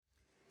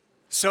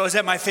So I was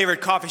at my favorite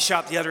coffee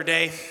shop the other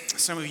day.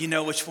 Some of you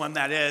know which one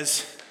that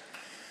is.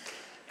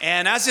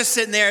 And I was just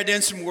sitting there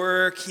doing some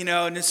work,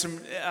 doing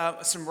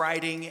some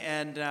writing,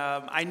 and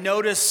I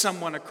noticed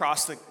someone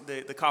across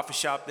the coffee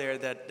shop there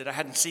that I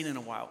hadn't seen in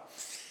a while.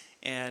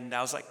 And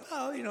I was like,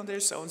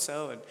 there's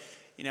so-and-so,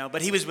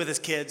 but he was with his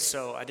kids,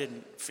 so I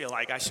didn't feel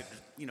like I should,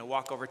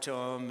 walk over to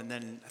him. And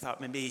then I thought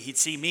maybe he'd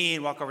see me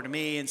and walk over to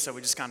me, and so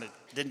we just kind of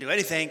didn't do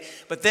anything.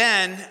 But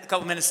then a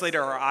couple minutes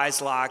later, our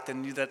eyes locked,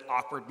 and that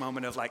awkward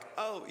moment of like,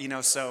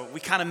 so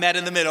we kind of met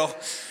in the middle.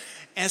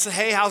 And I said,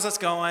 hey, how's this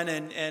going?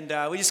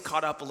 And we just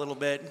caught up a little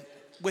bit.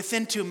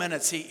 Within 2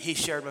 minutes, he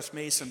shared with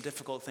me some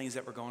difficult things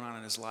that were going on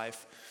in his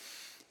life.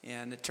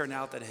 And it turned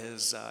out that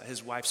his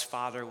wife's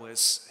father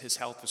his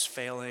health was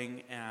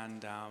failing,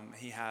 and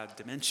he had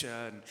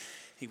dementia, and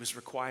he was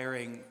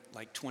requiring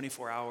like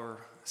 24-hour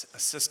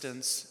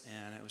assistance,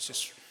 and it was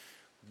just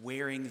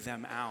wearing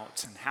them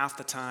out. And half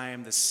the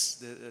time,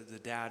 the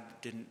dad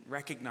didn't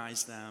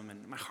recognize them,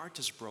 and my heart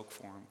just broke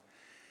for him.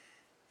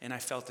 And I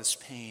felt this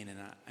pain,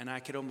 and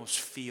I could almost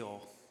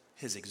feel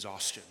his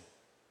exhaustion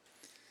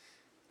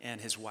and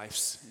his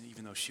wife's,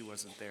 even though she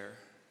wasn't there.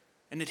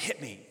 And it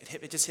hit me.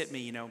 It just hit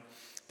me,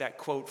 that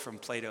quote from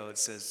Plato. It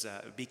says,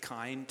 be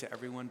kind to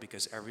everyone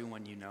because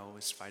everyone you know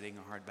is fighting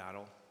a hard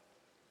battle.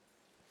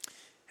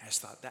 I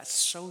just thought, that's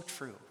so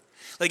true.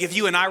 Like if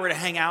you and I were to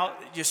hang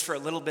out just for a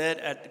little bit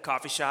at the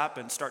coffee shop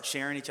and start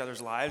sharing each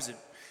other's lives, it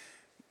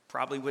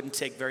probably wouldn't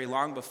take very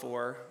long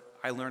before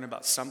I learn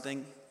about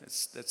something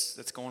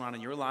that's going on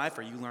in your life,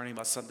 or you learning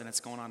about something that's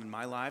going on in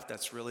my life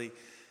that's really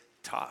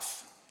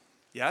tough.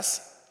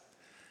 Yes?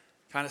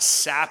 Kind of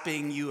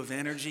sapping you of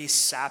energy,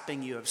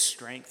 sapping you of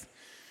strength.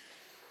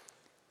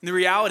 And the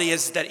reality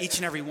is that each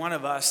and every one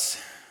of us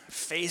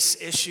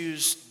face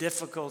issues,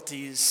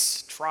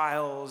 difficulties,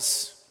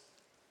 trials,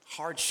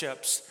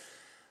 hardships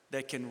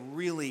that can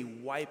really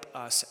wipe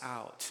us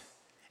out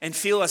and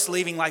feel us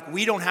leaving like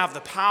we don't have the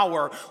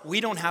power,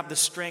 we don't have the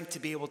strength to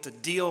be able to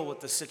deal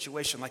with the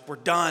situation, like we're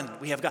done.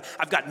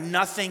 I've got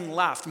nothing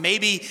left.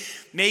 Maybe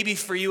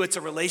for you it's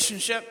a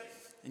relationship,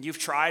 and you've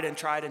tried and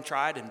tried and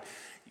tried, and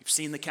you've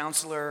seen the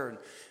counselor,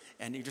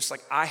 and you're just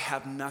like, I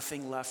have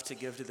nothing left to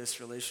give to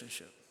this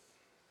relationship.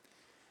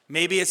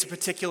 Maybe it's a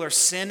particular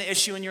sin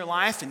issue in your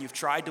life, and you've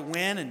tried to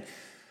win, and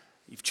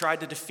you've tried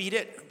to defeat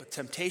it, but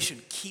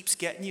temptation keeps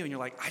getting you, and you're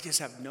like, I just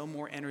have no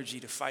more energy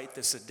to fight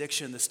this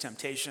addiction, this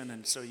temptation,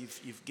 and so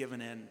you've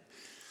given in.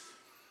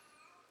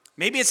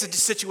 Maybe it's a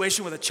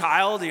situation with a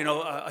child,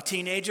 a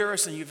teenager,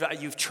 so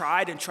you've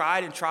tried and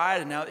tried and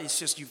tried, and now it's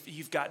just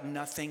you've got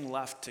nothing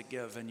left to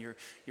give, and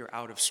you're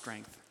out of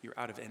strength, you're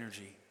out of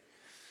energy.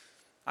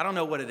 I don't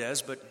know what it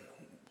is, but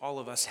all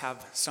of us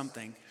have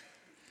something.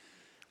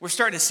 We're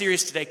starting a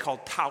series today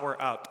called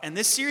Power Up. And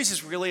this series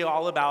is really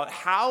all about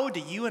how do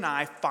you and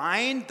I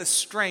find the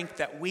strength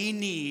that we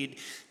need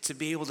to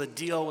be able to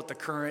deal with the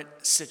current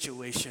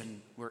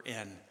situation we're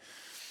in.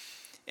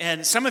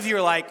 And some of you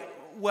are like,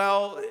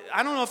 well,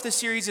 I don't know if this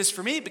series is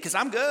for me because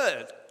I'm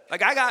good.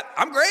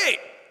 I'm great.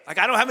 I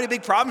don't have any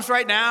big problems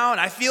right now, and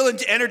I feel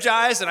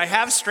energized and I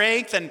have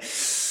strength, and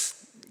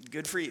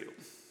good for you.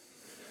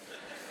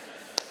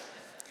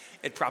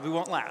 It probably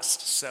won't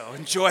last, so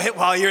enjoy it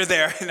while you're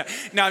there.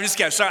 No, I'm just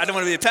kidding. Sorry, I don't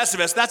want to be a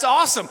pessimist. That's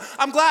awesome.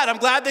 I'm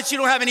glad that you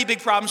don't have any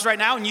big problems right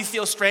now, and you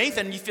feel strength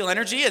and you feel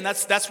energy, and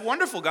that's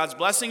wonderful. God's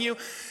blessing you.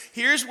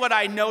 Here's what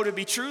I know to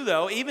be true,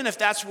 though. Even if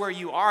that's where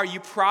you are, you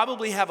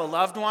probably have a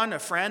loved one, a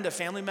friend, a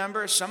family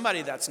member,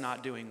 somebody that's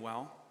not doing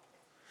well.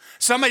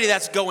 Somebody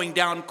that's going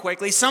down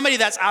quickly, somebody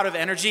that's out of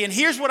energy. And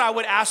here's what I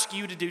would ask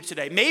you to do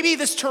today. Maybe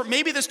this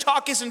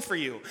talk isn't for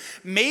you.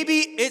 Maybe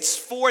it's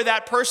for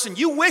that person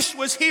you wish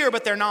was here,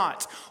 but they're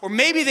not. Or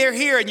maybe they're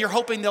here and you're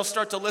hoping they'll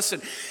start to listen.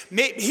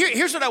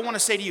 Here's what I want to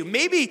say to you.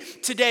 Maybe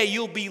today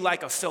you'll be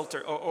like a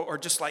filter or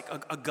just like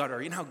a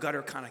gutter. You know how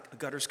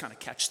gutters kind of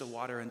catch the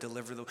water and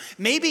deliver the.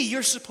 Maybe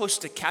you're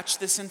supposed to catch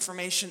this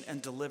information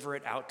and deliver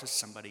it out to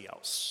somebody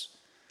else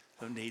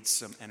who needs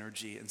some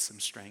energy and some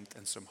strength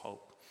and some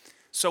hope.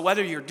 So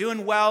whether you're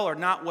doing well or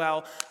not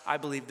well, I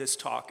believe this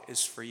talk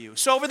is for you.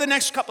 So over the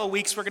next couple of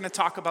weeks, we're going to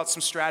talk about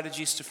some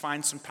strategies to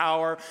find some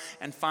power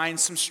and find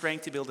some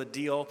strength to be able to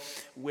deal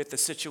with the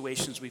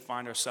situations we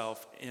find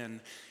ourselves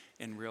in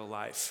real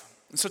life.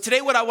 And so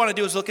today what I want to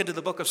do is look into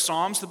the book of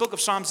Psalms. The book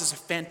of Psalms is a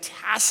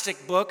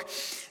fantastic book.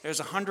 There's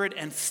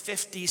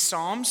 150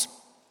 Psalms,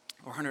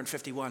 or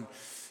 151.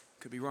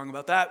 Could be wrong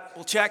about that.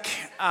 We'll check.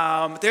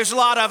 There's a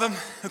lot of them,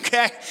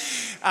 okay?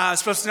 I'm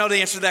supposed to know the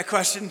answer to that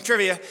question.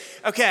 Trivia.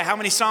 Okay, how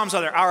many Psalms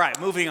are there? All right,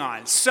 moving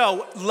on.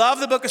 So,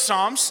 love the book of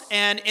Psalms.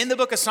 And in the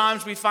book of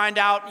Psalms, we find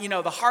out,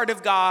 the heart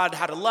of God,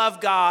 how to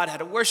love God, how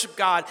to worship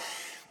God.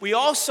 We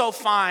also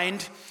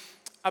find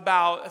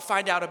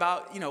out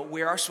about,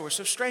 where our source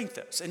of strength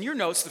is. And your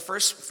notes, the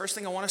first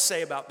thing I want to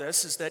say about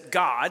this is that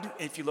God,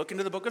 if you look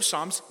into the book of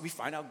Psalms, we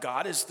find out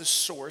God is the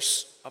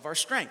source of our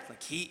strength.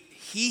 Like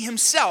he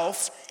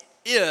himself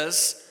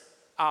is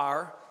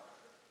our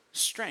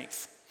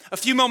strength. A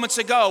few moments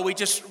ago, we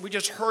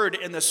just heard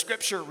in the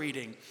scripture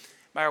reading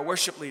by our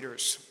worship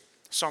leaders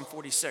Psalm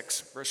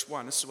 46, verse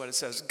 1, this is what it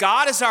says.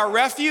 God is our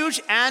refuge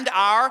and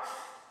our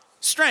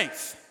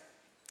strength,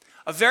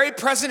 a very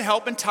present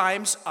help in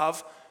times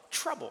of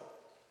trouble.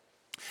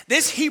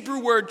 This Hebrew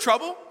word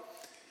trouble,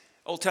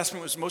 Old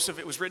Testament most of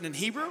it was written in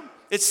Hebrew.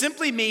 It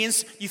simply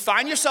means you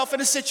find yourself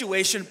in a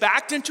situation,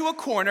 backed into a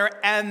corner,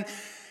 and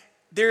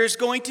there's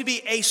going to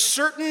be a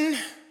certain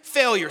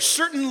failure,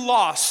 certain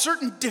loss,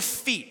 certain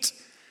defeat.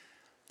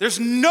 There's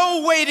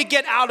no way to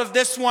get out of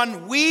this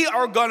one. We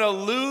are going to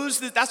lose.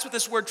 That's what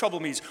this word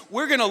trouble means.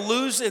 We're going to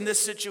lose in this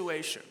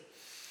situation.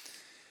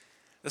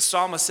 The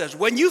psalmist says,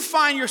 when you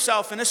find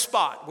yourself in a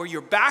spot where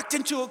you're backed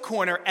into a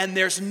corner and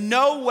there's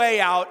no way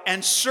out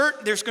and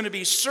there's going to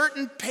be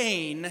certain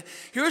pain,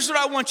 here's what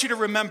I want you to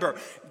remember.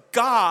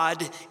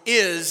 God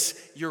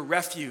is your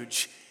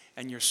refuge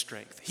and your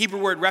strength.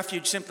 Hebrew word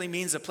refuge simply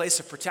means a place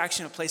of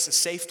protection, a place of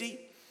safety,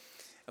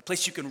 a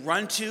place you can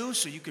run to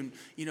so you can,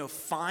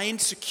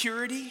 find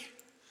security.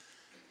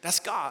 That's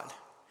God.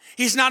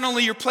 He's not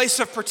only your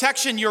place of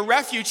protection, your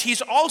refuge,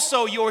 he's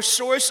also your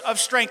source of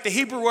strength. The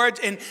Hebrew word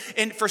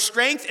for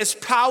strength is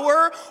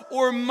power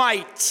or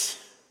might.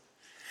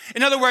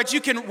 In other words,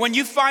 when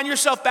you find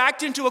yourself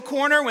backed into a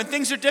corner, when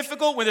things are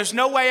difficult, when there's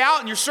no way out,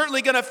 and you're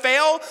certainly going to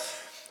fail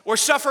or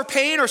suffer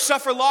pain or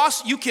suffer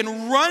loss, you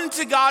can run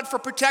to God for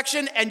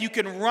protection and you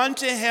can run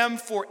to him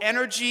for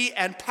energy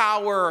and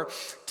power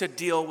to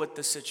deal with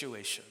the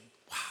situation.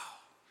 Wow.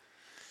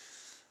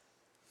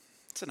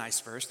 It's a nice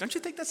verse. Don't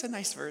you think that's a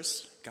nice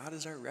verse? God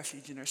is our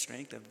refuge and our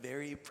strength, a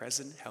very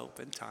present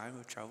help in time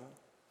of trouble.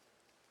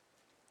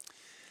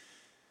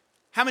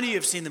 How many of you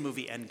have seen the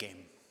movie Endgame?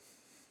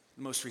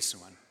 The most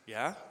recent one.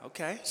 Yeah?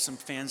 Okay. Some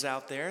fans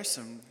out there.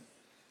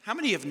 How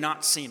many have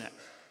not seen it?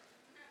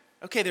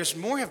 Okay, there's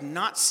more have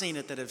not seen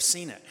it that have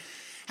seen it.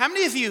 How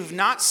many of you have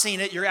not seen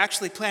it, you're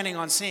actually planning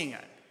on seeing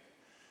it?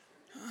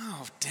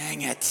 Oh,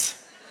 dang it.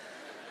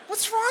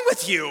 What's wrong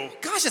with you?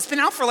 Gosh, it's been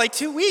out for like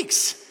 2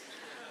 weeks.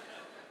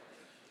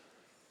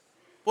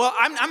 Well,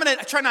 I'm going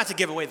to try not to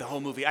give away the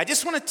whole movie. I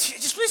just want to share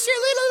a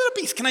little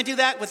piece. Can I do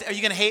that? Are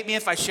you going to hate me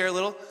if I share a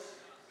little?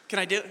 Can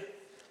I do it?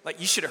 Like,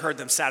 you should have heard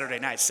them Saturday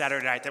night.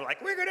 Saturday night, they were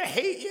like, we're going to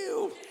hate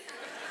you.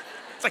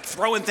 It's like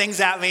throwing things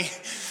at me.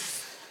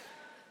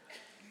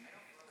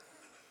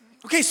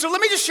 Okay, so let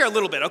me just share a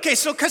little bit. Okay,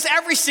 so because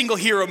every single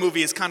hero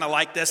movie is kind of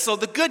like this. So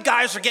the good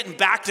guys are getting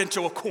backed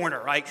into a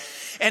corner, right?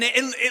 And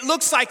it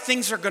looks like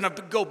things are going to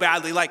go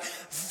badly. Like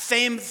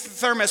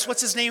Thermos,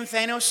 what's his name?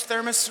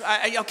 Thermos?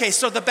 Okay,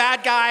 so the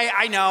bad guy,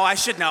 I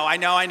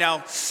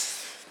know.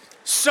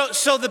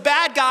 So the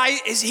bad guy,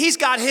 he's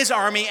got his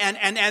army,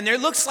 and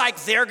it looks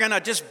like they're going to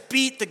just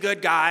beat the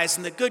good guys,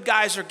 and the good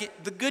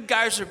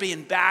guys are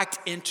being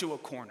backed into a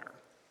corner.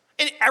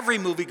 And every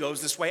movie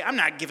goes this way. I'm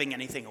not giving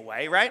anything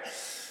away, right?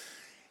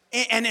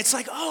 And it's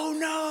like, oh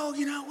no,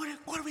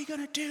 what are we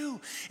gonna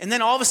do? And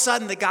then all of a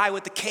sudden, the guy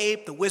with the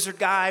cape, the wizard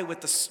guy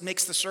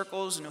makes the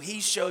circles,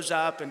 he shows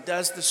up and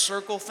does the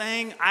circle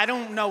thing. I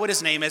don't know what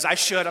his name is. I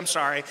should. I'm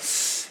sorry.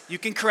 You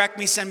can correct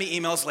me. Send me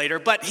emails later.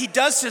 But he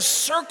does his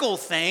circle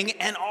thing,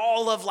 and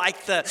all of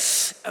like the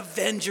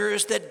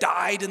Avengers that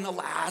died in the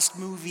last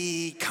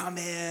movie come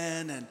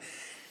in, and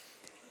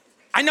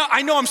I know.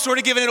 I'm sort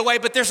of giving it away,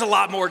 but there's a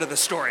lot more to the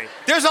story.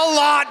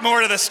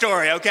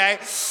 Okay.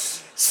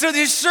 So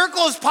these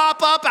circles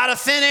pop up out of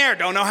thin air.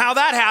 Don't know how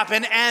that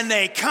happened. And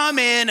they come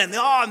in and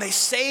they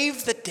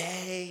save the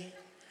day.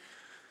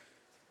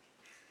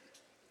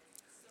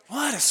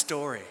 What a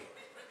story.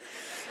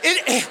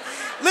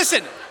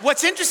 Listen,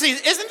 what's interesting,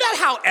 isn't that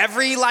how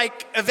every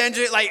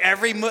Avenger,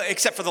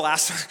 except for the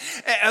last one,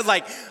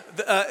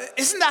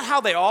 isn't that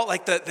how they all,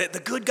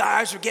 the good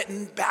guys are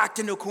getting backed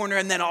into a corner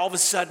and then all of a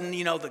sudden,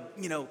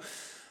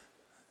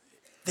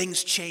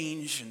 things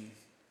change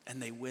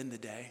and they win the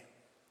day?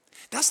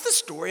 That's the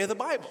story of the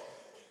Bible.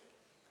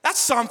 That's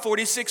Psalm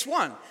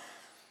 46:1.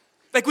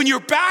 Like when you're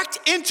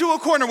backed into a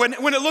corner, when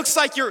it looks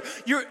like you're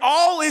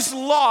all is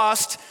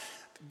lost,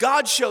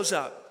 God shows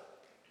up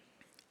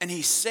and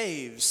he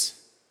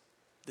saves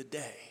the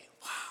day.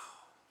 Wow.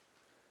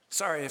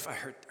 Sorry if I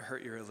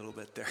hurt you a little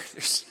bit there.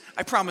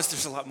 I promise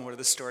there's a lot more to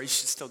the story. You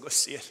should still go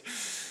see it.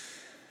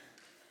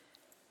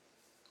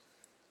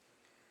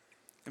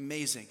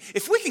 Amazing.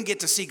 If we can get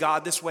to see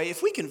God this way,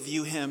 if we can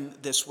view him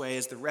this way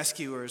as the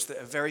rescuer, as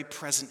a very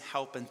present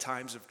help in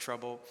times of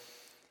trouble,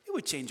 it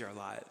would change our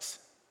lives.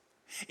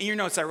 In your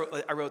notes, I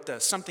wrote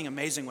this. Something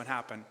amazing would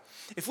happen.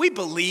 If we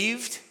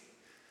believed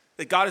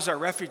that God is our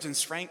refuge and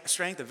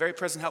strength, a very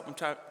present help in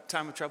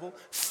time of trouble,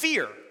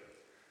 fear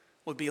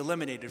would be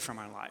eliminated from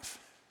our life.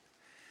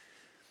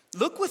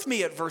 Look with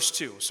me at verse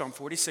 2, Psalm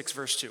 46,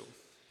 verse 2.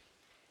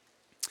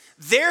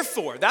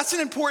 Therefore, that's an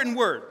important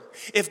word.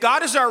 If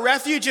God is our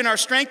refuge and our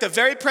strength, a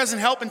very present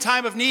help in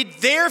time of need,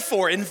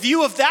 therefore, in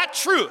view of that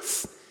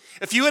truth,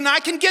 if you and I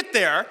can get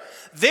there,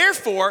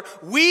 therefore,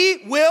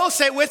 we will,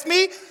 say it with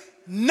me,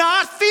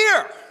 not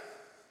fear.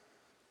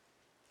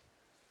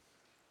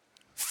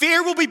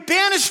 Fear will be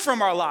banished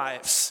from our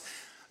lives.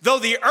 Though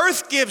the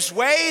earth gives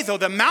way, though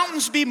the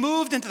mountains be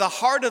moved into the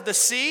heart of the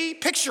sea,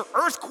 picture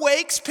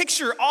earthquakes,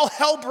 picture all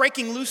hell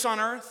breaking loose on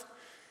earth.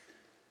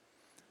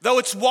 Though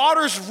its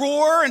waters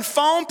roar and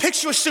foam,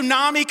 picture a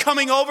tsunami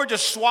coming over,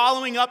 just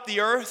swallowing up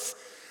the earth.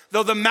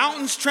 Though the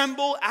mountains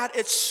tremble at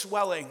its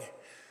swelling.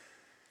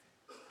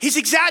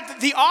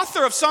 The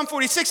author of Psalm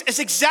 46 is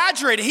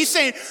exaggerating. He's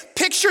saying,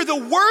 picture the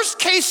worst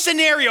case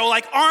scenario,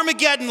 like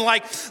Armageddon,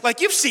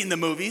 like you've seen the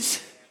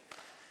movies.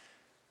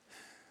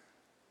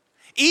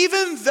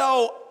 Even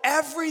though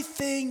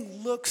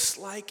everything looks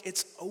like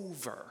it's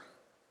over,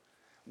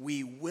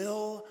 we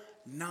will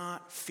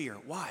not fear.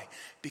 Why?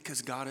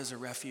 Because God is a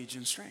refuge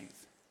and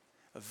strength,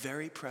 a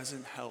very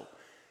present help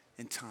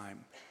in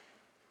time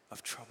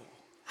of trouble.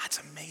 That's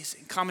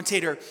amazing.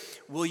 Commentator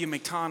William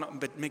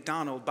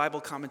MacDonald, Bible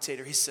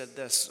commentator, he said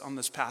this on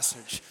this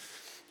passage.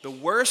 The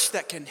worst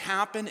that can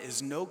happen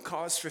is no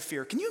cause for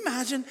fear. Can you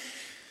imagine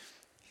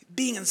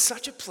being in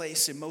such a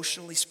place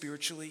emotionally,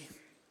 spiritually,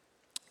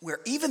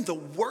 where even the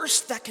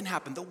worst that can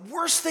happen, the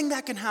worst thing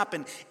that can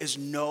happen is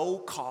no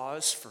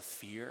cause for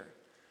fear?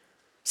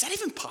 Is that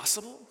even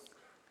possible?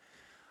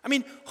 I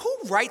mean, who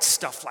writes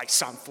stuff like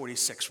Psalm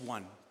 46,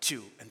 1,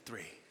 2, and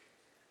 3?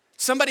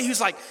 Somebody who's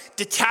like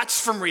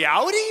detached from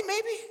reality,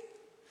 maybe?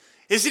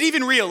 Is it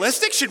even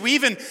realistic? Should we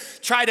even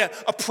try to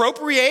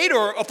appropriate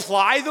or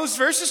apply those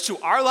verses to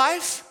our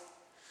life?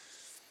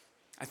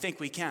 I think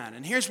we can.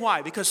 And here's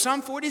why. Because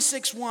Psalm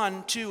 46,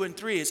 1, 2, and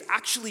 3 is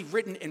actually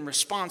written in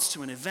response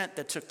to an event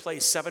that took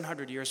place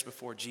 700 years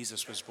before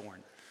Jesus was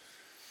born.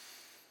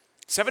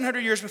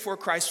 700 years before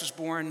Christ was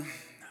born,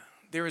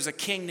 there was a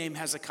king named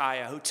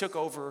Hezekiah who took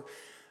over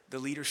the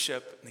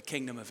leadership in the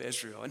kingdom of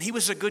Israel. And he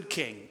was a good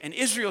king. And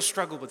Israel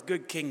struggled with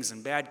good kings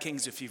and bad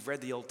kings if you've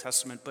read the Old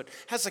Testament. But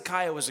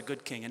Hezekiah was a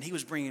good king, and he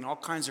was bringing all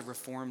kinds of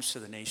reforms to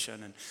the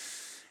nation.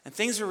 And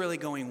things were really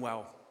going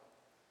well.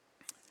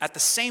 At the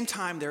same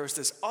time, there was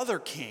this other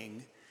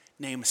king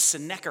named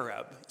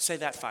Sennacherib. Say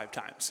that 5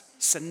 times.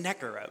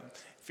 Sennacherib.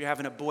 If you're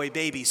having a boy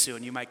baby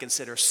soon, you might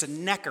consider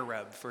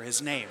Sennacherib for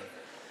his name.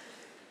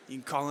 You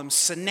can call him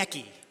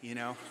Seneki,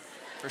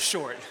 for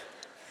short.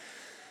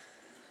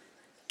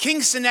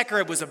 King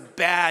Sennacherib was a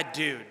bad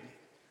dude,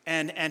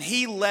 and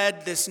he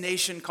led this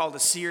nation called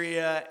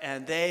Assyria,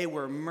 and they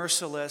were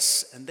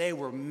merciless, and they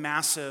were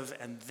massive,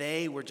 and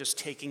they were just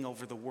taking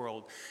over the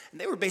world.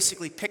 And they were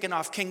basically picking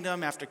off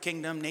kingdom after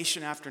kingdom,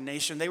 nation after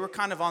nation. They were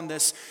kind of on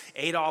this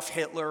Adolf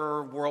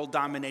Hitler world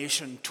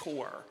domination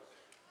tour.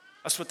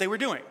 That's what they were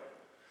doing.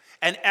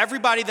 And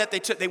everybody that they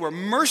took, they were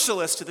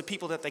merciless to the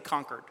people that they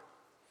conquered.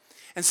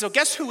 And so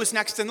guess who was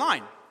next in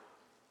line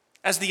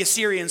as the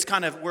Assyrians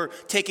kind of were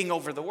taking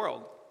over the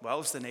world? Well, it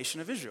was the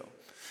nation of Israel.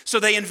 So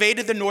they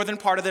invaded the northern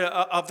part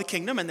of the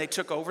kingdom, and they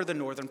took over the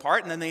northern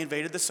part, and then they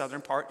invaded the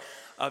southern part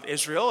of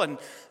Israel, and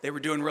they were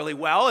doing really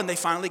well, and they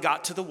finally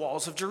got to the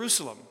walls of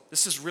Jerusalem.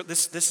 This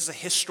is a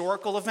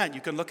historical event.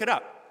 You can look it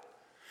up.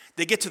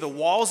 They get to the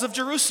walls of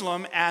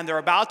Jerusalem, and they're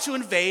about to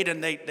invade,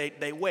 and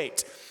they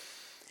wait.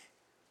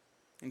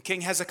 And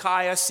King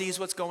Hezekiah sees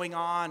what's going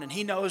on, and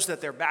he knows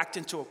that they're backed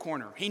into a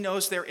corner. He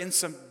knows they're in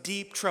some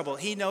deep trouble.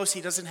 He knows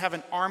he doesn't have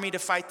an army to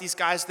fight these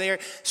guys there.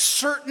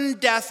 Certain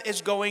death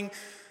is going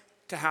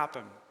to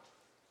happen.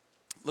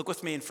 Look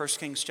with me in 1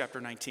 Kings chapter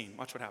 19.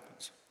 Watch what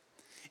happens.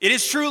 It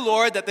is true,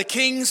 Lord, that the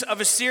kings of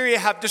Assyria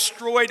have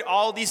destroyed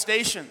all these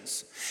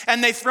nations,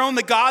 and they've thrown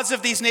the gods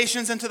of these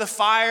nations into the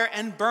fire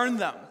and burned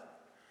them.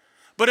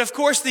 But of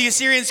course the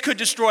Assyrians could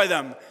destroy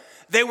them.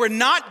 They were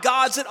not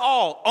gods at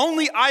all,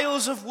 only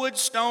idols of wood,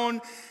 stone,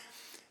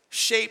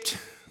 shaped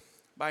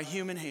by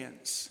human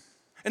hands.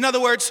 In other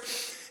words,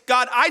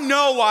 God, I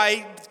know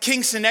why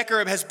King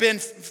Sennacherib has been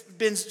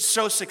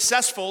so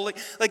successful.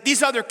 Like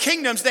these other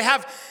kingdoms, they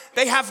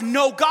have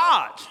no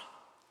God.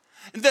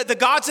 The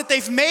gods that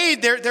they've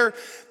made,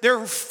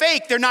 they're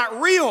fake, they're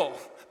not real.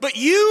 But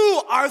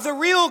you are the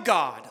real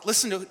God.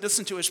 Listen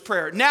to his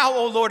prayer. Now,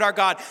 O Lord our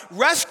God,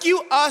 rescue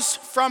us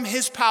from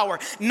his power.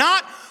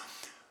 Not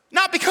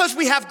because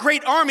we have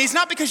great armies,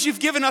 not because you've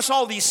given us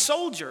all these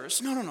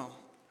soldiers. No.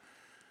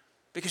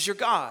 Because you're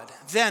God.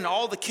 Then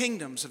all the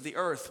kingdoms of the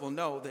earth will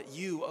know that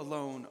you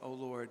alone, O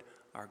Lord,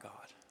 are God.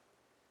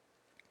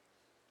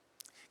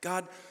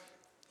 God,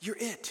 you're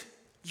it.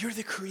 You're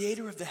the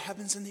creator of the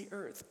heavens and the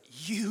earth.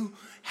 You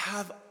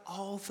have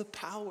all the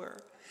power.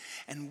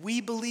 And we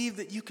believe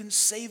that you can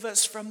save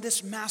us from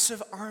this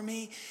massive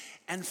army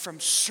and from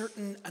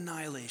certain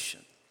annihilation.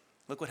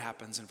 Look what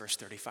happens in verse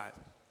 35.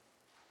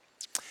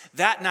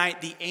 That night,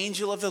 the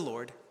angel of the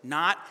Lord,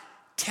 not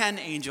 10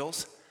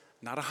 angels,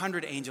 not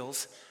 100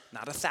 angels,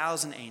 not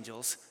 1,000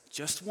 angels,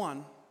 just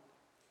one.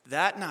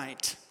 That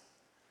night,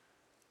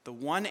 the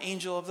one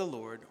angel of the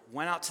Lord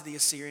went out to the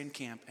Assyrian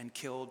camp and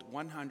killed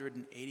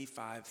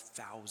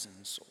 185,000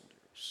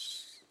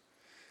 soldiers.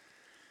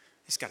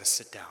 He's got to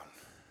sit down.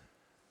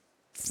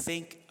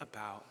 Think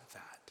about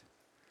that.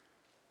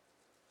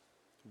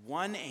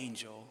 One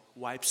angel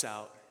wipes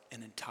out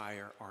an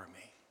entire army.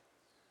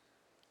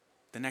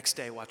 The next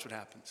day, watch what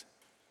happens.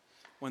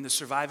 When the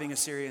surviving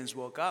Assyrians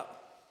woke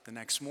up the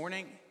next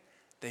morning,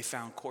 they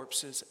found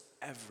corpses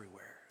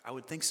everywhere. I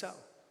would think so.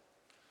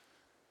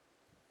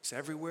 So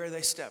everywhere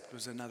they stepped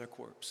was another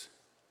corpse.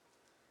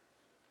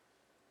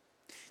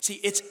 See,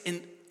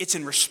 it's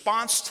in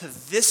response to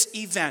this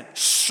event,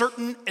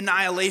 certain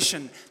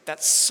annihilation,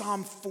 that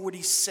Psalm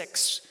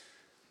 46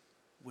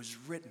 was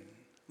written.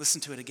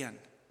 Listen to it again.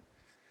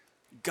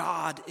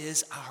 God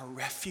is our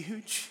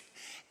refuge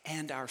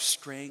and our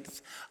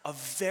strength, a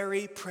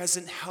very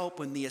present help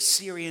when the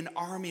Assyrian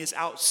army is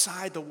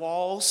outside the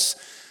walls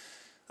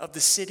of the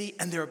city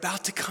and they're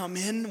about to come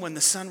in when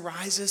the sun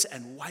rises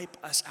and wipe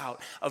us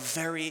out. A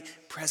very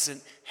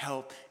present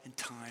help in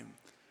time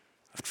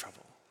of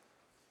trouble.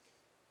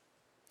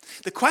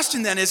 The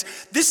question then is,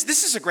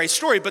 this is a great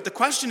story, but the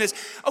question is,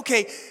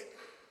 okay,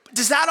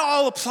 does that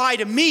all apply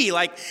to me?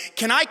 Like,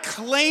 can I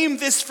claim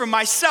this for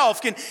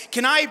myself?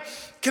 Can I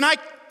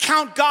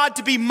count God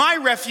to be my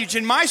refuge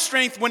and my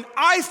strength when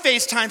I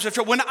face times of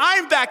trouble, when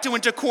I'm backed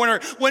into a corner,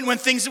 when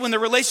the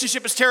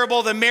relationship is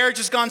terrible, the marriage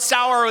has gone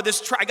sour, or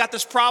I got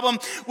this problem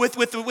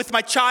with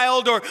my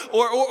child, or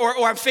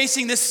I'm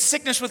facing this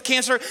sickness with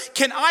cancer?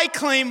 Can I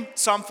claim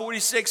Psalm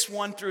 46,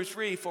 1 through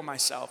 3 for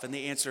myself? And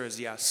the answer is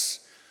yes,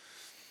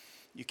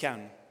 you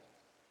can.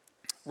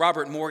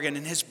 Robert Morgan,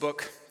 in his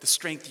book, The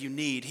Strength You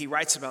Need, he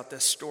writes about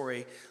this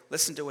story.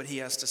 Listen to what he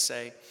has to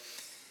say.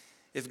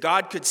 If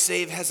God could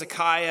save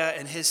Hezekiah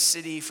and his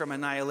city from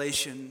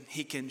annihilation,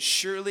 he can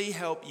surely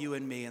help you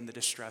and me in the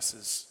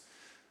distresses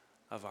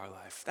of our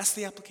life. That's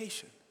the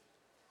application.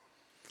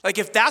 Like,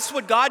 if that's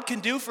what God can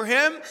do for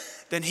him,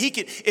 then he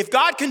can. If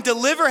God can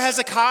deliver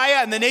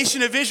Hezekiah and the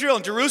nation of Israel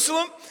and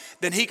Jerusalem,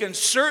 then he can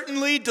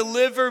certainly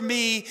deliver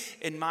me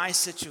in my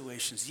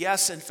situations.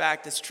 Yes, in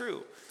fact, it's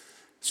true.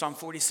 Psalm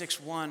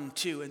 46, 1,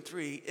 2, and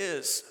 3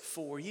 is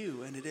for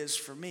you, and it is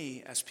for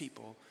me as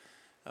people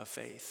of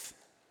faith.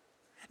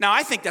 Now,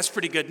 I think that's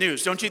pretty good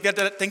news. Don't you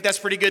think that's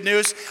pretty good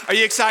news? Are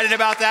you excited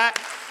about that?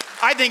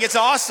 I think it's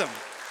awesome.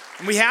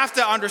 And we have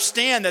to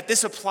understand that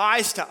this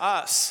applies to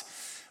us.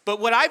 But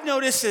what I've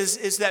noticed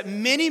is that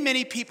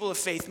many people of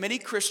faith, many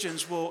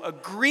Christians will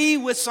agree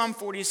with Psalm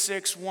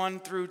 46, 1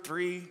 through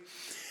 3,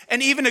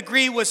 and even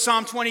agree with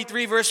Psalm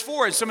 23, verse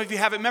 4. And some of you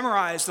have it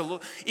memorized.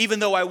 Even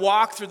though I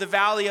walk through the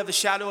valley of the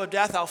shadow of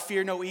death, I'll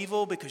fear no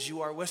evil because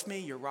you are with me.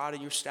 Your rod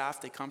and your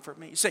staff, they comfort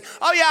me. You say,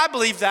 oh yeah, I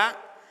believe that.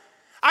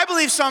 I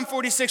believe Psalm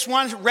 46,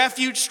 1,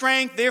 refuge,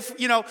 strength,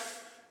 therefore,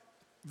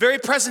 very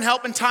present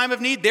help in time of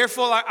need.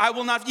 Therefore, I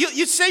will not.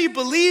 You say you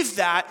believe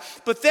that,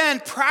 but then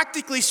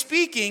practically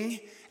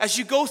speaking, as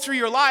you go through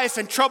your life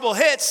and trouble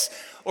hits,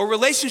 or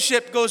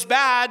relationship goes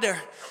bad,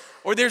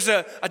 or there's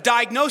a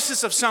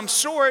diagnosis of some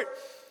sort,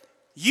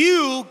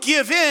 you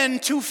give in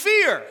to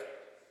fear.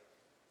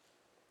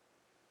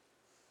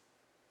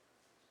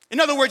 In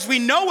other words, we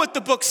know what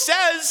the book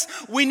says.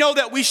 We know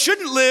that we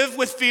shouldn't live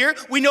with fear.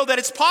 We know that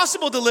it's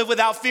possible to live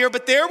without fear,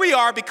 but there we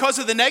are, because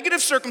of the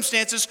negative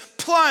circumstances,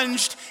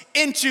 plunged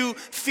into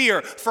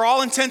fear. For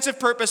all intensive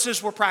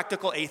purposes, we're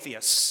practical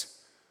atheists.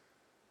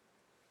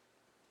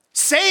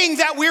 Saying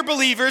that we're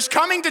believers,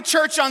 coming to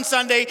church on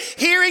Sunday,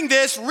 hearing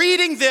this,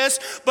 reading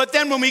this, but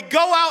then when we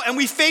go out and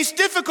we face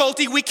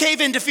difficulty, we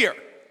cave into fear.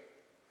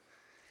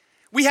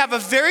 We have a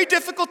very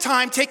difficult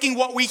time taking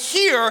what we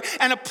hear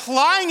and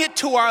applying it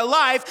to our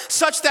life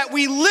such that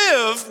we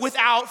live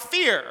without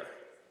fear.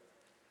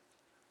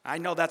 I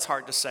know that's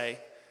hard to say,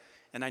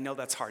 and I know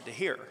that's hard to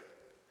hear,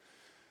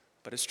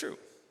 but it's true.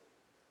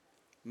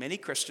 Many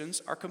Christians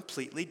are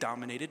completely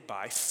dominated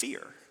by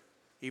fear,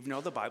 even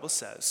though the Bible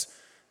says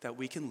that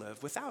we can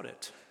live without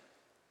it.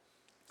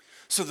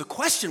 So the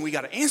question we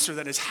got to answer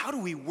then is, how do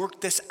we work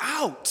this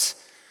out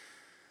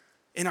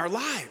in our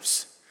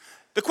lives?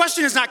 The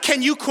question is not,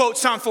 can you quote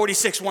Psalm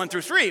 46, 1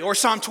 through 3, or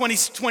Psalm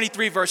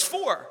 23, verse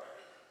 4?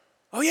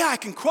 Oh yeah, I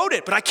can quote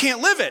it, but I can't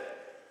live it.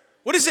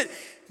 What is it?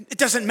 It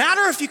doesn't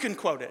matter if you can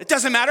quote it. It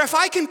doesn't matter if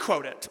I can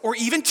quote it, or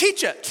even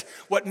teach it.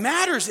 What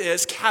matters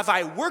is, have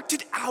I worked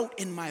it out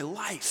in my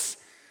life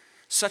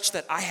such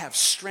that I have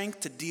strength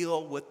to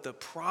deal with the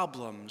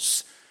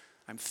problems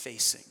I'm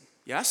facing?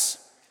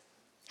 Yes?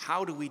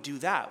 How do we do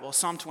that? Well,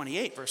 Psalm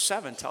 28, verse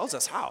 7 tells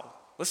us how.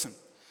 Listen,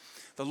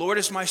 the Lord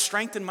is my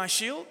strength and my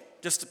shield.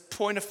 Just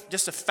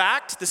a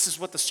fact, this is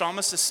what the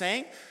psalmist is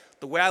saying.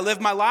 The way I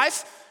live my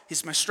life,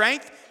 he's my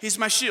strength, he's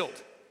my shield.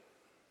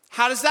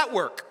 How does that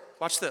work?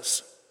 Watch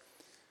this.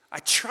 I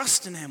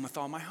trust in him with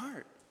all my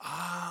heart.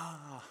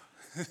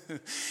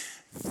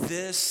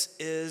 This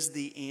is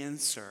the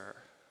answer.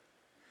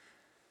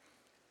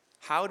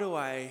 How do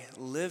I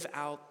live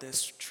out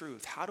this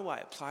truth? How do I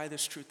apply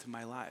this truth to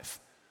my life?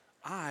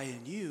 I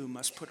and you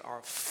must put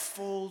our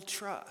full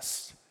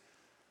trust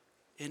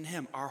in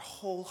him, our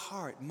whole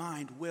heart,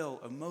 mind,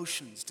 will,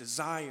 emotions,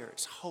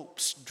 desires,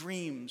 hopes,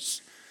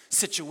 dreams,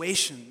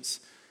 situations,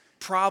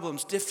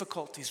 problems,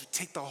 difficulties. We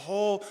take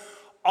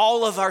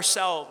all of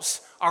ourselves,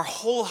 our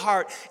whole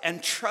heart,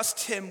 and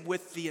trust him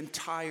with the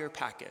entire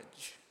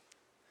package.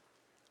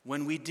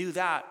 When we do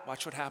that,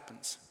 watch what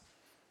happens.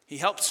 He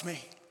helps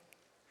me.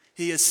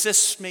 He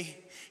assists me.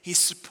 He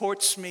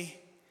supports me.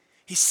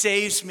 He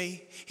saves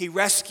me, he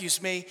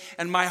rescues me,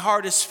 and my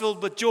heart is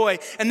filled with joy.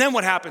 And then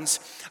what happens?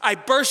 I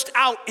burst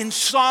out in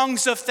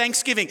songs of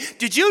thanksgiving.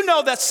 Did you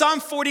know that Psalm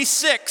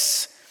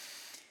 46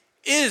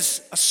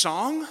 is a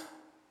song?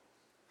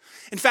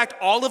 In fact,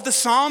 all of the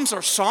Psalms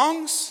are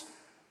songs.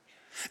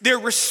 They're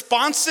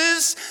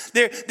responses.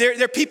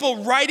 They're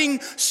people writing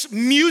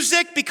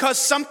music because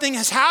something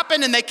has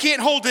happened and they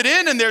can't hold it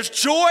in, and there's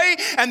joy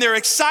and they're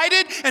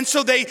excited, and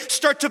so they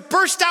start to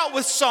burst out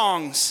with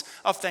songs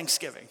of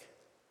thanksgiving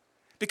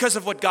because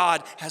of what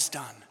God has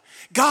done.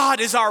 God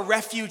is our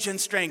refuge and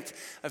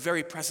strength, a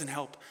very present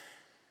help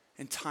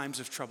in times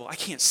of trouble. I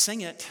can't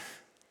sing it,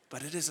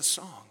 but it is a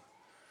song.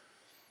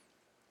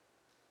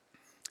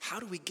 How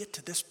do we get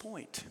to this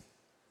point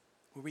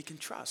where we can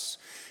trust?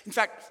 In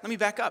fact, let me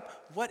back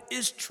up. What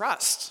is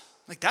trust?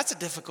 Like, that's a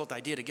difficult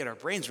idea to get our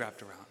brains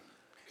wrapped around.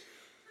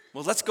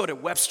 Well, let's go to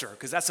Webster,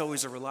 because that's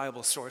always a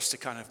reliable source to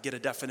kind of get a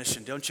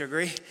definition. Don't you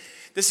agree?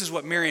 This is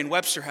what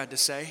Merriam-Webster had to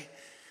say.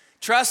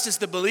 Trust is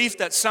the belief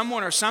that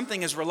someone or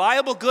something is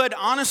reliable, good,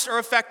 honest, or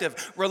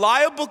effective.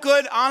 Reliable,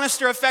 good,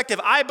 honest, or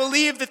effective. I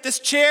believe that this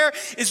chair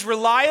is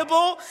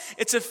reliable,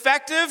 it's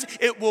effective,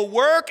 it will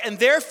work, and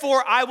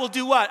therefore I will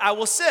do what? I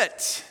will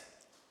sit.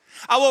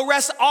 I will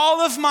rest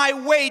all of my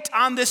weight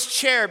on this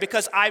chair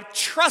because I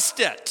trust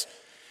it.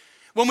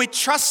 When we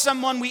trust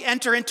someone, we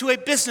enter into a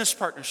business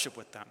partnership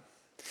with them.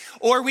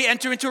 Or we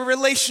enter into a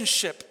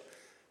relationship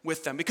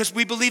with them because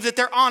we believe that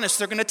they're honest,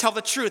 they're going to tell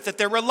the truth, that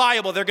they're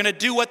reliable, they're going to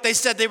do what they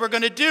said they were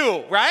going to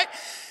do, right?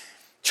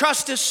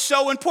 Trust is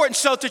so important.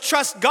 So to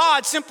trust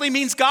God simply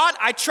means, God,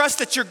 I trust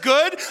that you're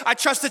good. I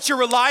trust that you're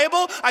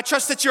reliable. I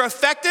trust that you're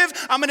effective.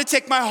 I'm going to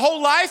take my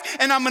whole life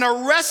and I'm going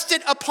to rest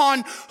it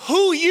upon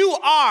who you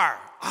are.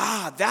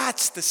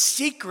 That's the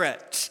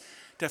secret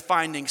to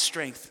finding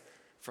strength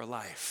for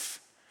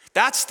life.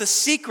 That's the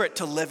secret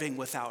to living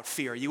without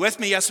fear. You with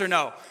me, yes or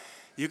no?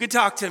 You can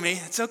talk to me.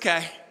 It's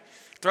okay.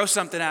 Throw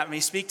something at me.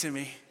 Speak to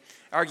me.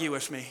 Argue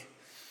with me.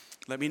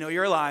 Let me know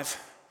you're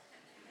alive.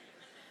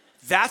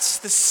 That's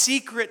the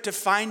secret to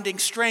finding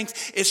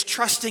strength, is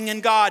trusting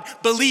in God,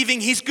 believing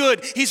He's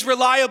good, He's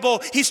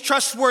reliable, He's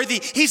trustworthy,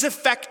 He's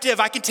effective.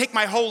 I can take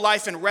my whole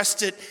life and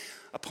rest it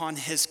upon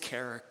His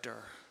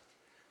character.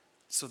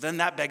 So then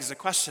that begs the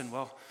question,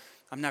 well,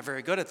 I'm not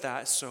very good at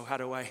that, so how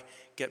do I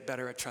get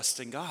better at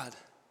trusting God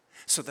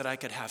so that I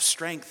could have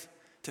strength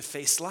to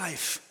face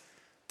life,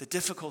 the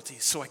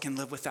difficulties, so I can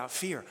live without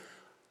fear?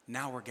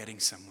 Now we're getting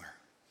somewhere.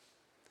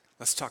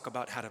 Let's talk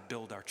about how to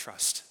build our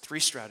trust. 3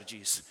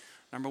 strategies.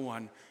 Number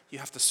 1, you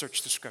have to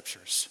search the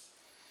scriptures.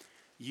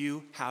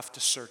 You have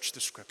to search the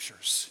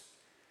scriptures.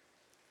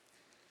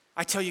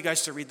 I tell you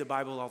guys to read the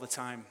Bible all the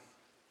time.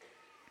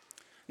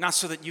 Not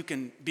so that you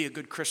can be a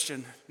good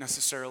Christian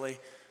necessarily,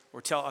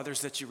 or tell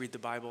others that you read the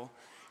Bible.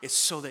 It's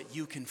so that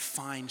you can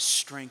find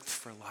strength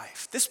for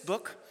life. This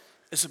book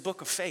is a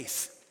book of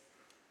faith.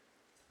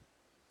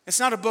 It's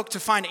not a book to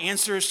find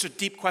answers to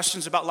deep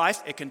questions about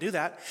life. It can do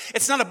that.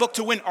 It's not a book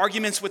to win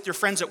arguments with your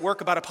friends at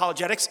work about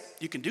apologetics.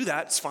 You can do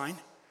that. It's fine.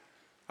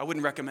 I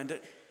wouldn't recommend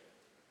it.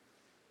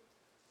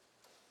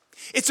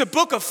 It's a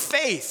book of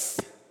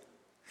faith.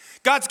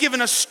 God's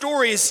given us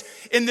stories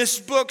in this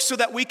book so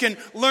that we can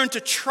learn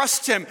to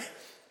trust Him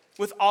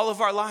with all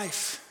of our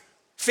life.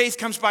 Faith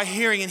comes by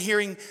hearing, and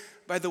hearing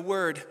by the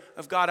word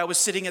of God. I was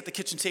sitting at the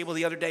kitchen table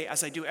the other day,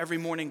 as I do every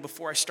morning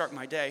before I start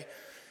my day,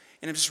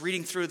 and I'm just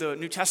reading through the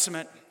New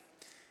Testament.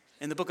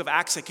 In the book of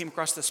Acts, I came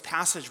across this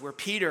passage where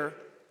Peter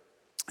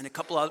and a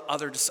couple of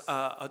other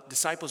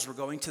disciples were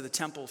going to the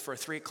temple for a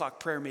 3 o'clock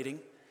prayer meeting.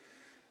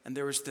 And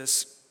there was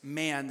this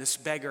man, this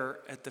beggar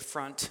at the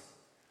front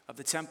of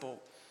the temple,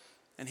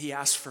 and he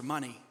asked for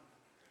money.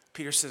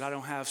 Peter said, I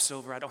don't have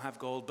silver, I don't have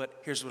gold, but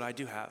here's what I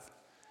do have.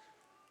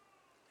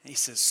 And he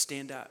says,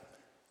 stand up.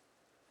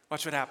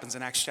 Watch what happens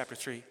in Acts chapter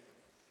 3.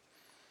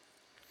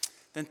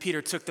 Then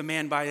Peter took the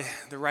man by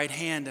the right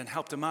hand and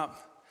helped him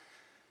up.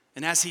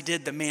 And as he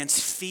did, the man's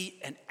feet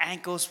and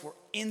ankles were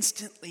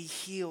instantly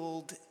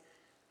healed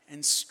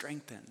and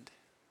strengthened.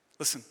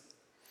 Listen,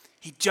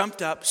 he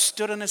jumped up,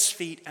 stood on his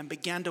feet, and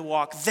began to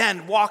walk.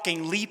 Then,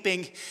 walking,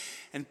 leaping,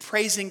 and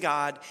praising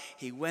God,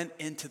 he went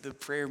into the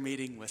prayer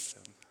meeting with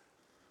them.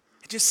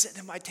 Just sitting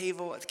at my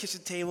table, at the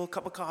kitchen table,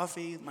 cup of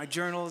coffee, my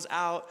journal is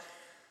out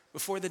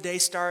before the day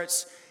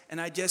starts, and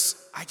I just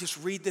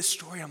read this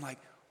story. I'm like,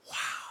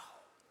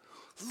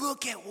 wow,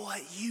 look at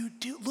what you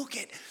do. Look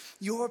at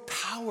your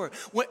power.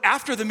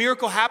 After the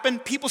miracle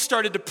happened, people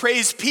started to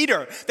praise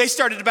Peter. They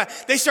started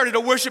to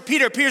worship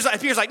Peter. Peter's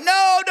like,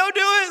 no, don't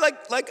do it.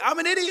 Like I'm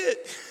an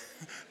idiot.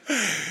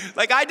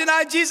 Like I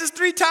denied Jesus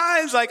 3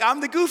 times. Like I'm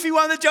the goofy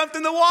one that jumped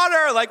in the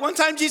water. Like one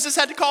time Jesus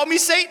had to call me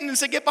Satan and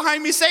said, get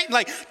behind me, Satan.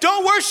 Like,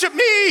 don't worship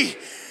me.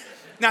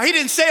 Now he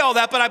didn't say all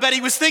that, but I bet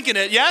he was thinking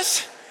it,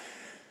 yes?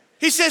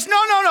 He says, no.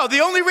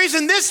 The only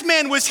reason this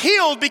man was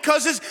healed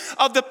because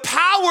of the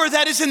power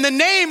that is in the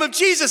name of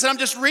Jesus. And I'm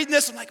just reading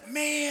this. I'm like,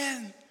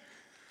 man,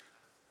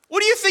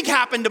 what do you think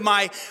happened to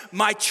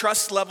my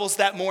trust levels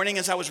that morning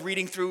as I was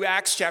reading through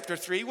Acts chapter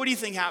 3? What do you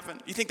think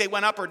happened? You think they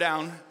went up or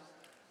down?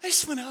 They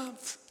just went up,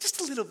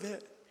 just a little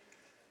bit.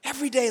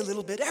 Every day a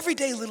little bit, every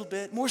day a little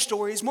bit. More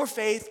stories, more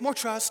faith, more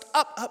trust,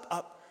 up, up,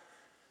 up.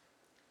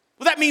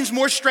 Well, that means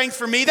more strength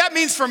for me. That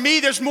means for me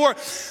there's more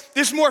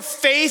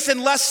faith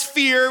and less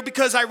fear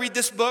because I read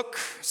this book.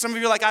 Some of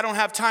you are like, I don't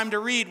have time to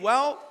read.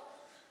 Well,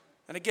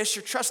 then I guess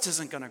your trust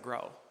isn't going to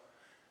grow.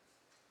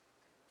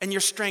 And your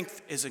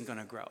strength isn't going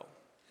to grow.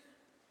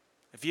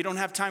 If you don't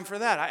have time for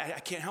that, I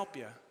can't help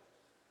you.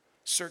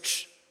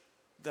 Search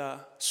the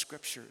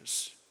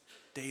scriptures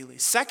daily.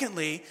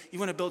 Secondly, you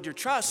want to build your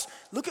trust,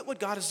 look at what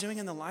God is doing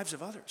in the lives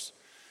of others.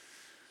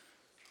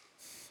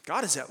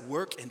 God is at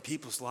work in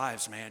people's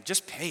lives, man.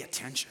 Just pay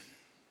attention.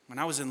 When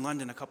I was in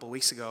London a couple of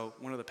weeks ago,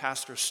 one of the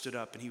pastors stood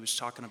up and he was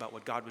talking about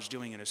what God was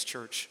doing in his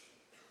church,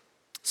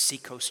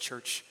 Seacoast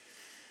Church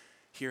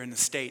here in the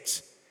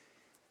States.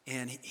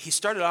 And he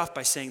started off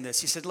by saying this.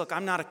 He said, look,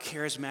 I'm not a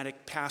charismatic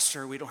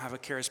pastor. We don't have a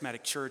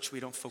charismatic church. We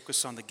don't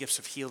focus on the gifts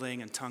of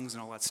healing and tongues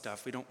and all that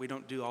stuff. We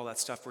don't do all that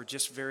stuff. We're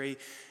just very,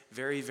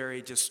 very,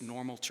 very just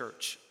normal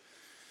church.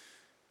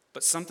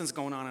 But something's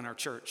going on in our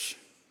church.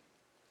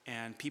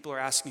 And people are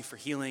asking me for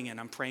healing, and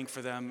I'm praying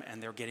for them,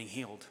 and they're getting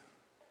healed.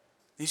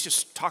 He's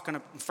just talking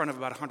in front of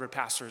about 100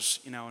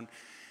 pastors, and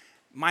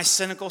my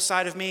cynical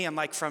side of me, I'm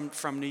like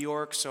from New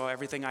York, so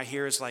everything I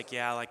hear is like,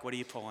 yeah, like, what are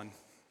you pulling?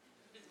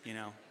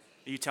 Are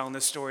you telling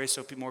this story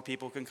so more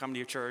people can come to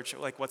your church?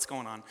 Like, what's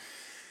going on?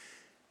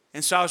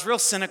 And so I was real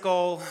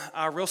cynical,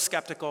 real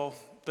skeptical.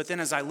 But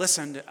then as I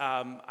listened,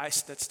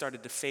 that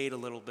started to fade a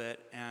little bit.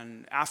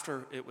 And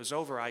after it was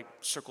over, I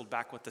circled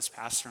back with this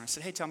pastor. And I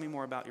said, hey, tell me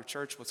more about your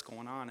church. What's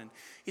going on? And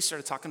he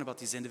started talking about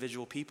these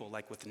individual people,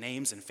 like with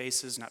names and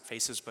faces. Not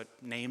faces, but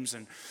names.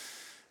 And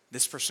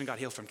this person got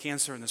healed from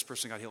cancer, and this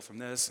person got healed from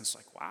this. And it's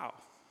like, wow.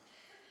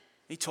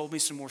 He told me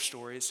some more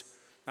stories.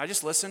 And I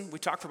just listened. We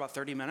talked for about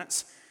 30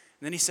 minutes.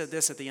 And then he said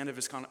this at the end of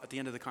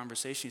the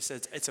conversation. He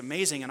said, it's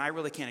amazing, and I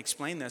really can't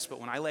explain this, but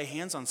when I lay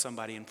hands on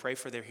somebody and pray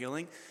for their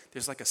healing,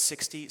 there's like a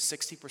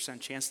 60%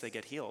 chance they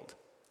get healed.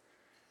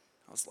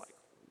 I was like,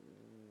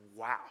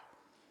 wow.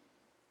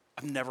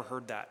 I've never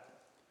heard that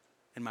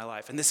in my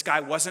life. And this guy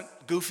wasn't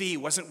goofy. He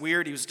wasn't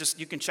weird. He was just,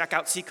 you can check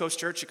out Seacoast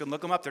Church. You can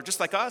look them up. They're just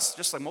like us,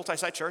 just like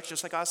multi-site church,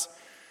 just like us.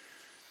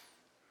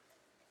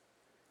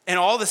 And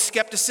all the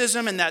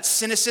skepticism and that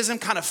cynicism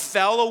kind of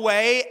fell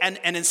away. And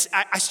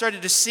I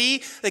started to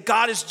see that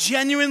God is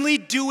genuinely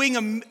doing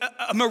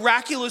a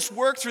miraculous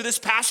work through this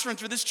pastor and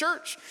through this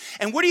church.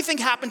 And what do you think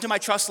happened to my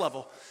trust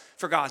level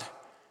for God?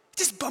 It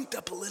just bumped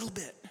up a little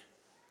bit.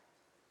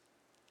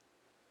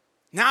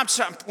 Now,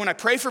 when I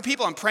pray for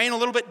people, I'm praying a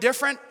little bit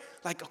different.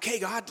 Like, okay,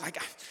 God, like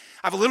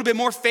I have a little bit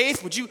more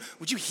faith. Would you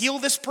heal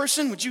this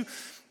person? Would you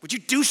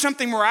do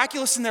something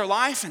miraculous in their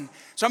life? And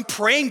so I'm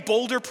praying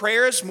bolder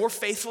prayers, more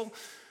faithful,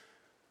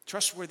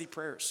 trustworthy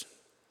prayers.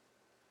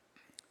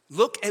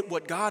 Look at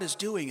what God is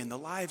doing in the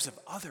lives of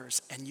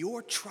others, and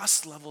your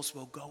trust levels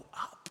will go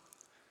up.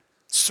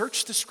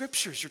 Search the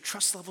scriptures, your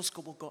trust levels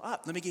will go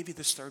up. Let me give you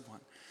this third one.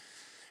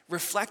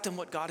 Reflect on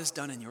what God has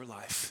done in your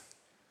life.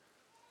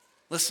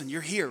 Listen, you're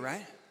here,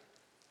 right?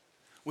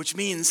 Which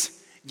means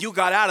you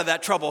got out of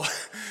that trouble.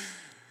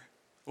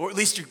 Or at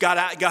least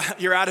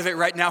you're out of it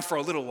right now for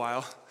a little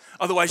while.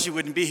 Otherwise you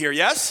wouldn't be here,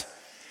 yes?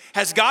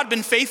 Has God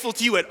been faithful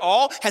to you at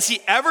all? Has he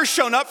ever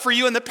shown up for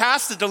you in the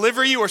past to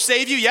deliver you or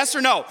save you? Yes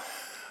or no?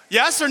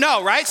 Yes or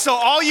no, right? So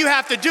all you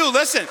have to do,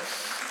 listen,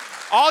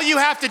 all you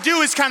have to do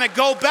is kind of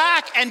go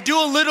back and do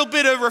a little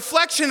bit of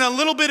reflection, a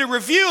little bit of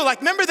review. Like,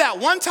 remember that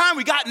one time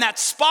we got in that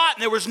spot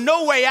and there was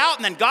no way out,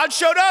 and then God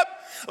showed up?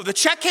 Or the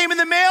check came in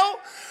the mail?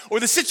 Or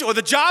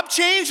the job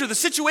changed? Or the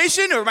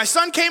situation? Or my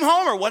son came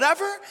home? Or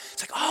whatever?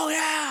 It's like, oh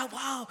yeah,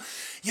 wow.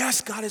 Yes,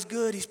 God is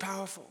good. He's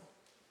powerful.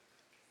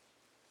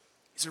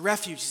 He's a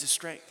refuge. He's a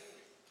strength.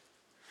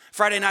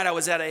 Friday night, I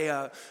was at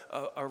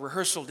a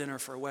rehearsal dinner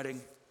for a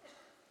wedding.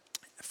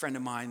 A friend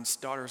of mine's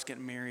daughter was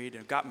getting married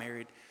and got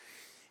married.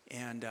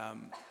 And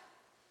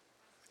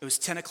it was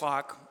 10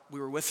 o'clock. We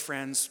were with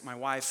friends, my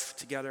wife,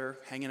 together,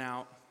 hanging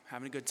out,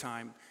 having a good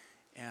time.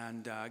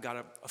 And I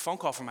got a phone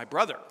call from my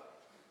brother.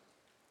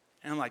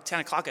 And I'm like, 10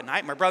 o'clock at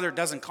night? My brother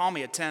doesn't call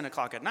me at 10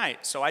 o'clock at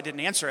night. So I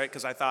didn't answer it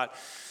because I thought,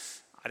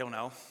 I don't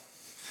know,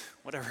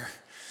 whatever.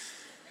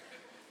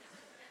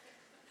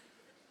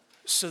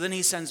 So then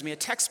he sends me a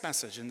text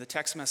message, and the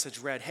text message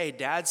read, hey,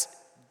 dad's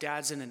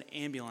in an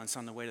ambulance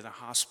on the way to the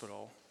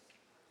hospital.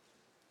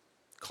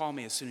 Call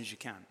me as soon as you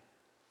can.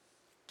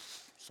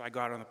 So I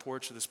got on the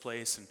porch of this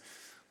place and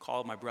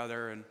called my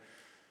brother, and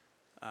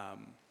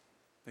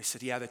they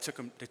said, yeah, they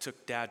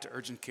took dad to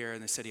urgent care,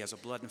 and they said he has a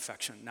blood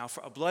infection. Now,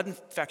 for a blood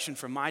infection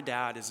for my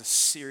dad is a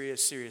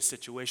serious, serious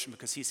situation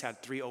because he's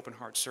had 3 open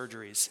heart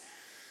surgeries.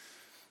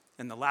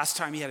 And the last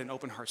time he had an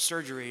open heart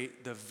surgery,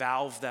 the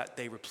valve that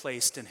they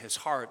replaced in his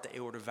heart, the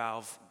aorta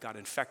valve, got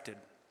infected.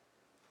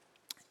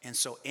 And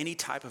so any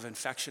type of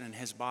infection in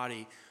his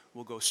body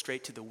will go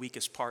straight to the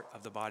weakest part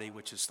of the body,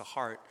 which is the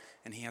heart.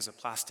 And he has a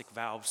plastic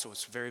valve, so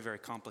it's very, very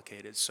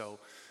complicated. So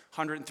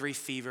 103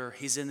 fever,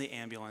 he's in the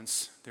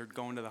ambulance. They're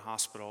going to the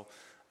hospital.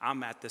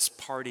 I'm at this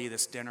party,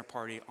 this dinner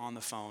party on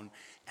the phone,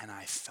 and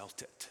I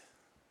felt it.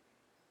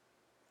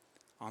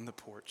 On the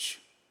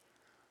porch,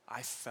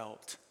 I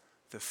felt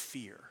the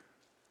fear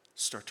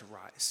start to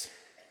rise.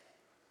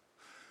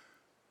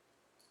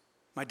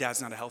 My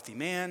dad's not a healthy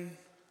man.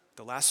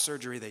 The last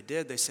surgery they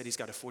did, they said he's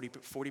got a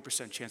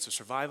 40% chance of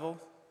survival.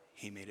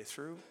 He made it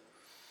through.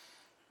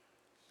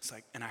 It's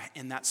like, and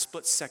in that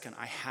split second,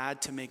 I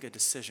had to make a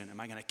decision.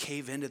 Am I going to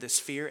cave into this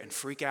fear and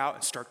freak out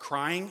and start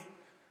crying?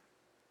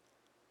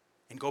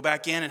 And go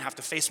back in and have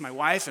to face my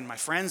wife and my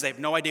friends? They have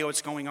no idea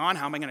what's going on.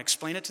 How am I going to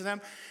explain it to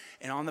them?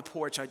 And on the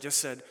porch, I just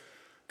said,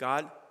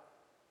 God,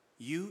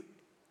 you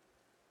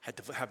had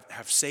to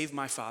have saved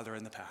my father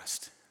in the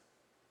past.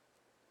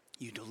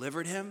 You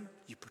delivered him.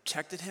 You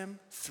protected him.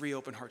 3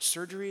 open heart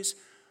surgeries.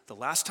 The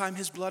last time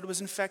his blood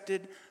was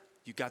infected,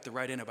 you got the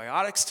right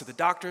antibiotics to the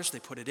doctors. They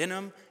put it in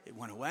him. It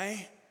went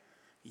away.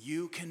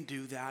 You can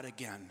do that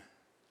again.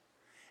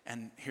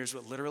 And here's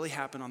what literally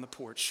happened on the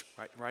porch,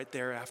 right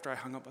there after I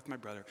hung up with my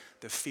brother.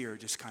 The fear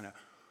just kind of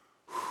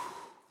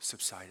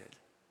subsided.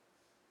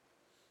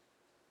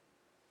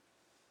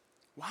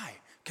 Why?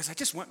 Because I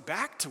just went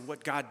back to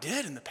what God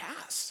did in the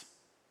past.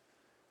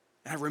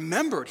 And I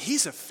remembered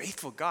he's a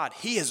faithful God.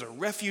 He is a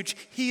refuge.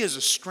 He is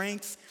a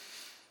strength.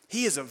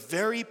 He is a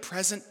very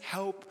present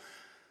help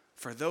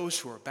for those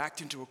who are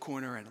backed into a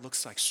corner and it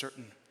looks like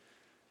certain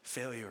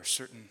failure or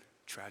certain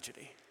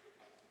tragedy.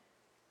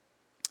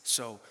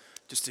 So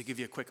just to give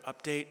you a quick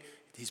update,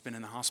 he's been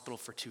in the hospital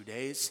for 2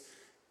 days.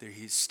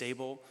 He's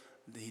stable.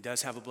 He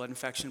does have a blood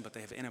infection, but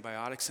they have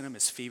antibiotics in him.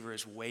 His fever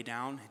is way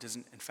down. He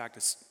doesn't. In fact,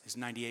 it's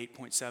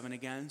 98.7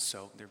 again.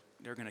 So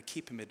they're going to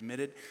keep him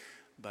admitted,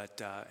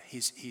 but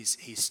he's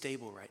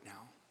stable right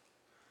now.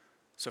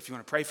 So if you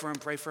want to pray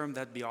for him.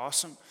 That'd be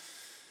awesome.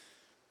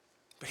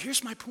 But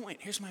here's my point.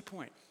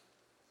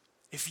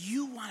 If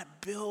you want to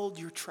build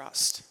your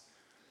trust,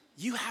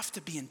 you have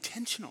to be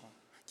intentional.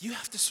 You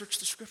have to search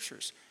the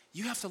scriptures.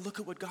 You have to look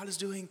at what God is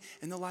doing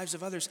in the lives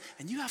of others,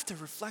 and you have to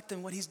reflect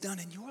on what he's done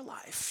in your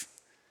life.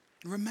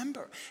 And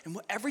remember,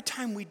 every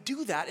time we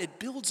do that, it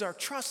builds our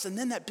trust, and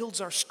then that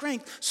builds our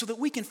strength so that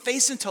we can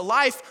face into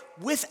life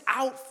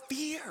without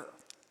fear.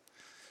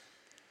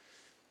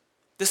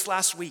 This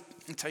last week,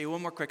 I'll tell you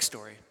one more quick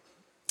story.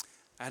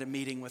 I had a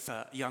meeting with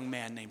a young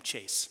man named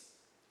Chase.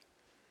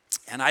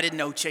 And I didn't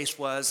know who Chase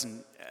was,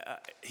 and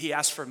he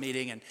asked for a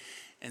meeting,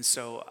 and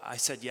so I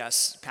said,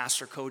 yes,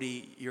 Pastor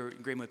Cody, you're in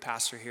agreement with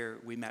Pastor here.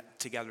 We met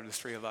together, the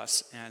 3 of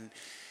us.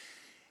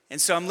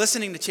 And so I'm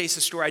listening to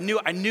Chase's story.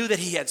 I knew that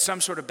he had some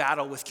sort of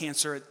battle with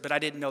cancer, but I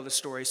didn't know the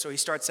story. So he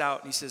starts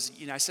out and he says,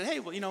 I said, hey,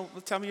 well,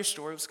 tell me your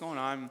story. What's going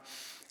on?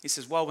 He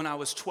says, well, when I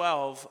was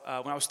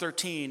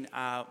 13,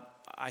 I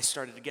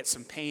started to get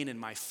some pain in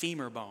my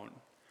femur bone.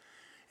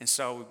 And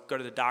so we go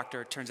to the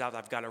doctor. It turns out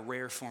I've got a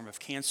rare form of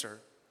cancer.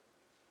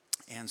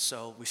 And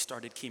so we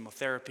started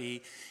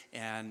chemotherapy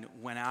and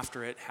went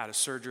after it, had a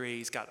surgery.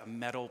 He's got a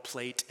metal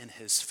plate in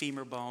his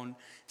femur bone.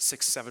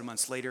 6-7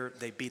 months later,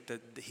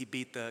 he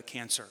beat the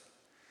cancer.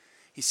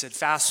 He said,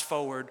 fast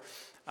forward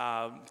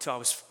that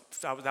was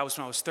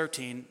when I was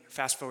 13.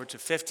 Fast forward to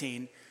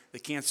 15, the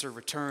cancer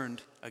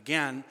returned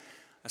again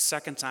a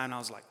second time. And I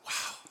was like,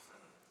 wow.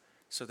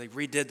 So they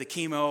redid the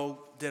chemo,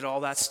 did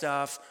all that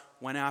stuff,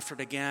 went after it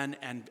again,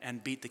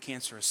 and beat the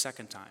cancer a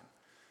second time.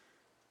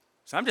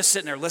 So I'm just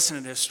sitting there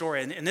listening to his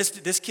story, and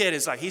this kid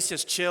is like, he's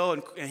just chill,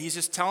 and he's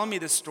just telling me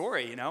this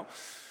story, I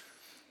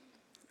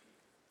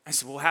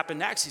said, well, what happened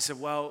next? He said,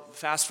 well,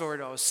 fast forward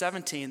to I was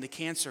 17, the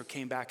cancer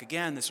came back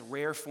again, this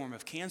rare form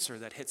of cancer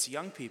that hits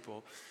young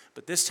people,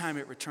 but this time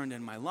it returned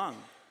in my lung,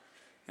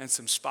 and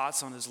some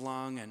spots on his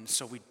lung, and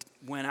so we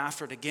went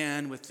after it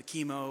again with the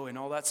chemo and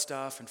all that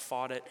stuff, and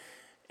fought it,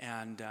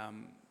 and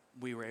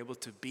we were able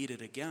to beat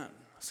it again.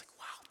 I was like,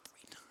 wow,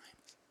 3 times.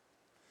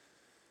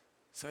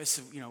 So I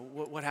said,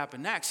 what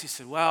happened next? He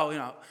said,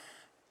 well,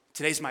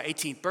 today's my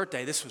 18th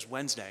birthday. This was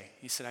Wednesday.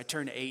 He said, I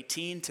turned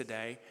 18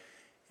 today,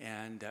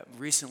 and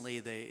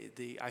recently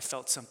I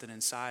felt something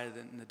inside,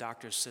 and the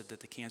doctors said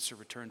that the cancer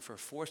returned for a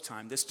 4th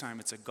time. This time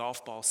it's a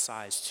golf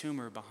ball-sized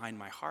tumor behind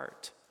my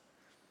heart.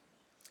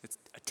 It's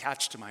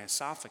attached to my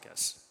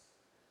esophagus.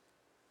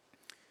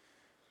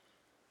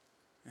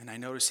 And I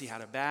noticed he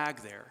had a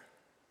bag there.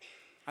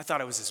 I thought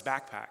it was his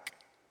backpack.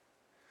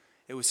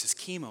 It was his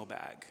chemo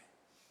bag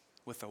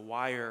with a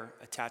wire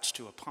attached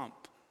to a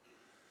pump.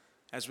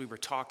 As we were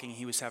talking,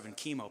 he was having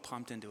chemo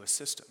pumped into his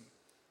system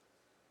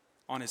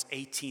on his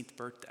 18th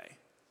birthday.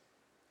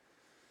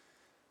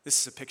 This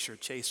is a picture of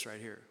Chase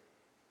right here.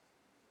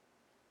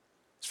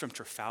 It's from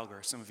Trafalgar.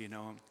 Some of you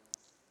know him.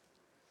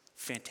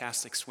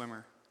 Fantastic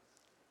swimmer.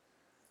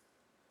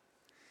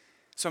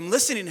 So I'm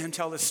listening to him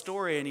tell this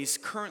story, and he's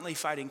currently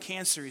fighting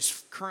cancer.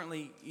 He's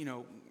currently,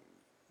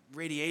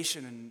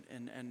 radiation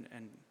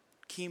and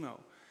chemo.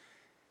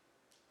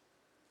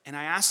 And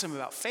I asked him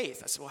about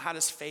faith. I said, well, how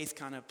does faith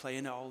kind of play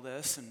into all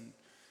this? And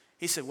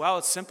he said, well,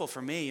 it's simple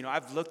for me.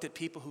 I've looked at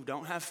people who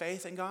don't have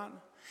faith in God,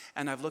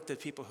 and I've looked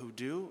at people who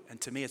do, and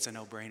to me, it's a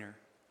no-brainer.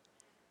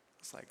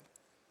 It's like,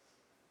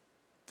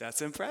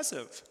 that's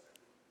impressive.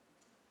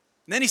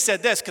 And then he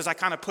said this, because I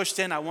kind of pushed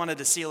in. I wanted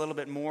to see a little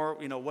bit more,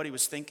 what he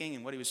was thinking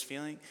and what he was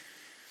feeling.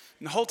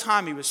 And the whole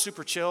time he was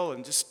super chill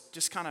and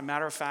just kind of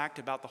matter of fact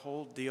about the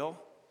whole deal.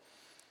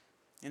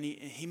 And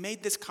he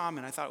made this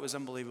comment. I thought it was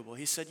unbelievable.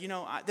 He said,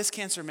 this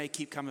cancer may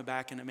keep coming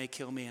back and it may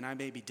kill me and I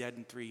may be dead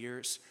in 3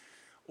 years.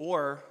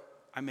 Or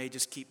I may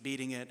just keep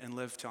beating it and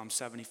live till I'm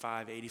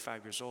 75,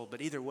 85 years old.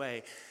 But either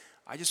way,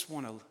 I just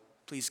want to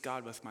please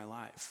God with my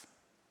life.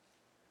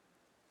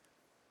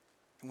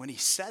 And when he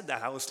said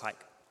that, I was like,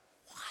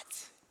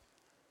 what?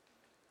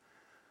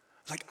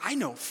 Like, I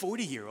know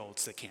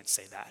 40-year-olds that can't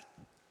say that.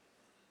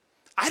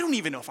 I don't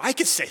even know if I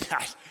could say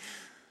that.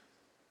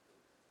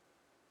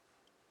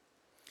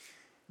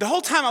 The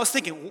whole time I was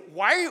thinking,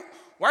 why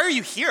are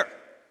you here?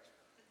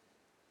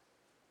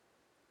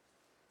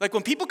 Like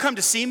when people come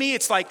to see me,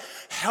 it's like,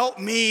 help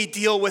me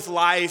deal with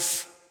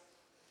life.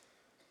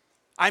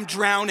 I'm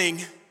drowning.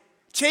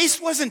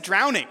 Chase wasn't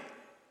drowning.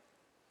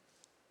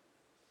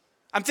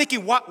 I'm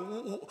thinking, what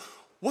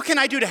can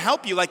I do to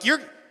help you? Like you're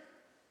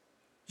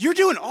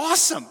doing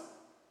awesome.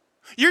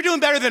 You're doing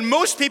better than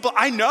most people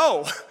I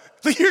know.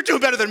 You're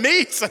doing better than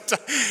me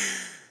sometimes.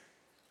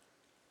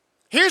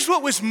 Here's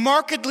what was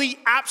markedly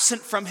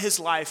absent from his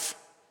life.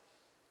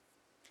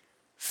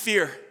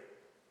 Fear.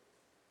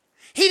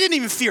 He didn't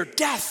even fear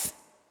death.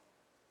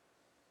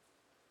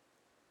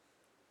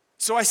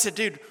 So I said,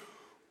 dude,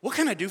 what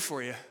can I do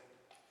for you?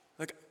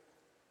 Like,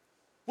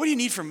 what do you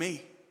need from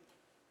me?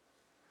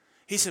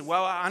 He said,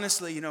 well,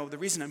 honestly, the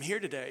reason I'm here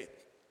today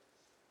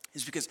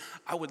is because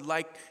I would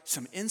like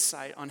some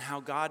insight on how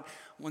God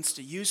wants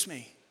to use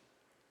me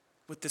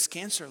with this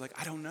cancer. Like,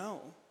 I don't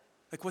know.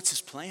 Like, what's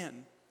his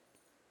plan?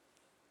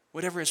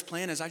 Whatever his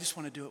plan is, I just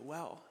want to do it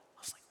well. I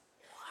was like,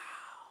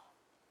 wow.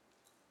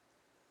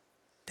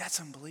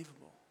 That's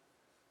unbelievable.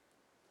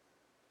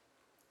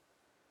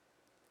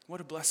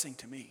 What a blessing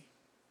to me.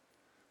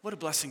 What a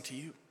blessing to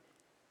you.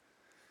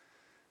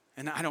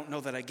 And I don't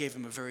know that I gave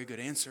him a very good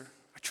answer.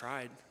 I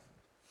tried.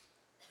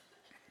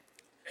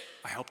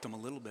 I helped him a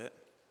little bit.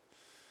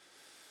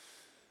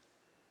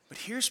 But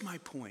here's my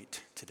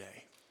point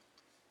today.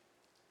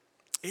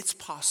 It's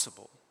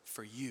possible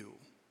for you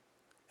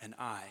and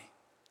I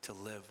to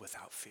live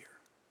without fear.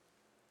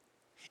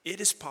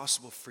 It is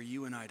possible for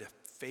you and I to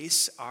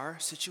face our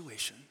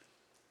situation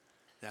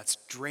that's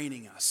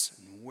draining us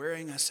and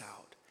wearing us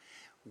out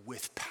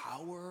with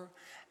power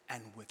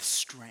and with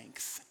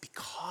strength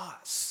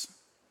because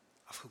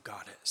of who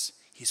God is.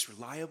 He's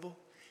reliable,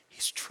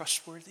 he's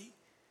trustworthy,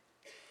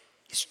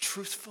 he's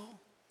truthful,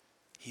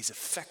 he's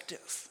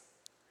effective,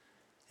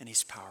 and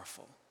he's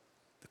powerful.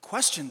 The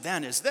question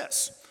then is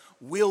this: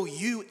 will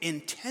you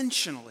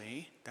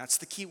intentionally, that's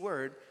the key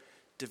word,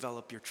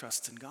 develop your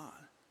trust in God?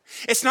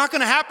 It's not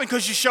going to happen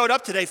because you showed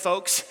up today,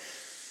 folks.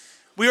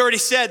 We already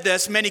said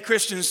this. Many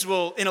Christians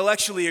will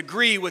intellectually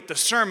agree with the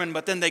sermon,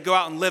 but then they go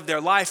out and live their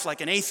life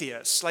like an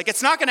atheist. Like,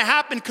 it's not going to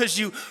happen because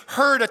you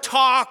heard a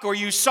talk or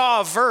you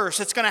saw a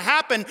verse. It's going to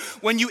happen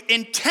when you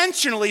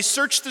intentionally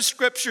search the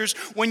scriptures,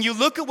 when you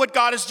look at what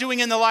God is doing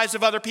in the lives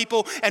of other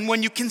people, and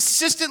when you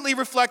consistently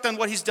reflect on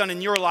what he's done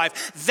in your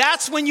life.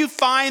 That's when you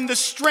find the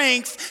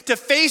strength to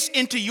face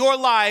into your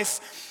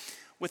life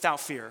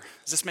without fear.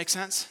 Does this make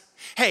sense?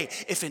 Hey,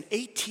 if an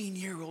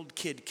 18-year-old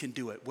kid can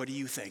do it, what do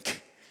you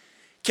think?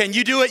 Can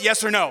you do it?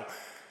 Yes or no?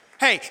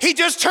 Hey, he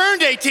just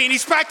turned 18.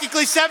 He's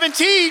practically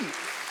 17.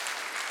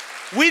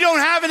 We don't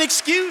have an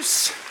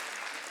excuse.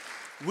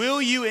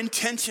 Will you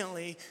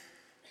intentionally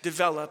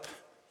develop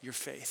your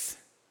faith?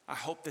 I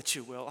hope that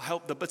you will.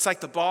 It's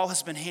like the ball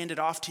has been handed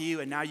off to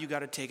you, and now you got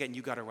to take it and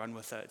you got to run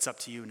with it. It's up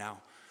to you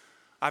now.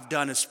 I've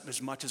done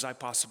as much as I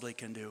possibly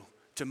can do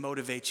to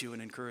motivate you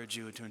and encourage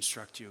you and to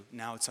instruct you.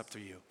 Now it's up to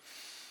you.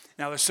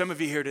 Now, there's some of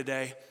you here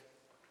today,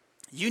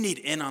 you need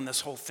in on this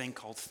whole thing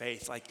called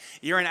faith. Like,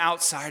 you're an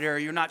outsider,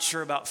 you're not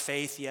sure about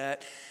faith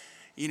yet.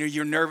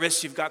 You're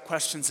nervous, you've got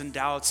questions and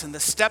doubts. And the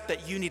step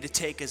that you need to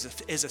take is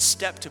a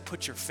step to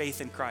put your faith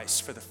in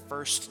Christ for the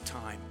first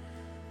time.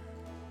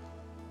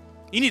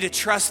 You need to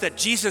trust that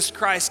Jesus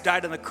Christ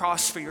died on the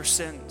cross for your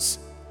sins,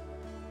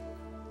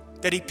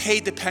 that he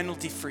paid the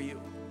penalty for you.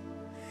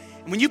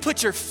 And when you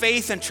put your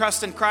faith and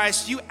trust in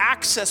Christ, you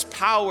access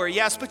power,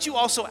 yes, but you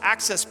also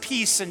access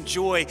peace and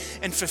joy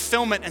and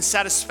fulfillment and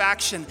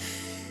satisfaction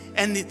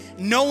and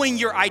knowing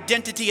your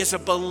identity as a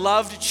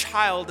beloved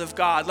child of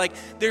God. Like,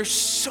 there's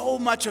so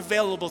much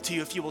available to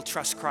you if you will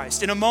trust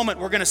Christ. In a moment,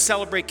 we're going to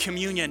celebrate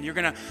communion. We're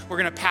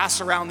going to pass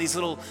around these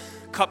little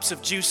cups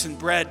of juice and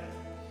bread.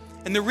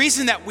 And the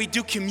reason that we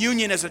do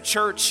communion as a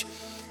church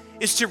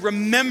is to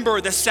remember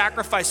the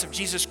sacrifice of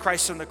Jesus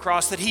Christ on the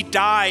cross, that he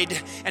died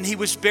and he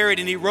was buried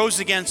and he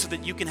rose again so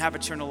that you can have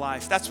eternal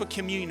life. That's what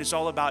communion is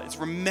all about. It's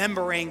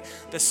remembering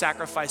the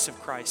sacrifice of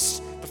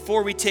Christ.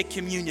 Before we take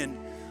communion,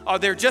 are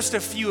there just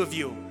a few of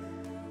you,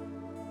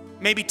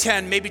 maybe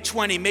 10, maybe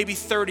 20, maybe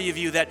 30 of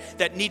you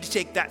that need to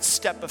take that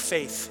step of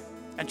faith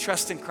and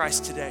trust in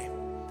Christ today?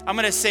 I'm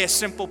going to say a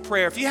simple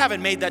prayer. If you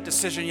haven't made that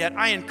decision yet,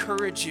 I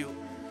encourage you.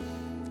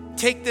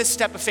 Take this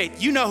step of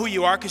faith. You know who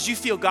you are because you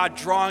feel God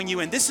drawing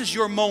you in. This is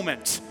your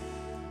moment.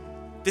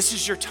 This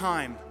is your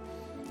time.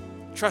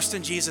 Trust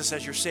in Jesus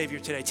as your Savior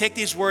today. Take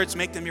these words,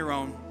 make them your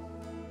own.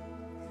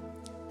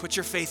 Put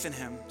your faith in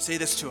him. Say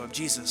this to him: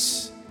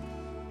 Jesus,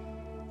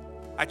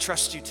 I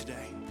trust you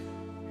today.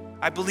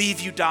 I believe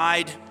you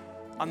died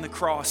on the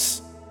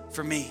cross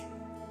for me.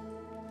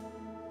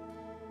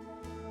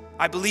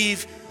 I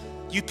believe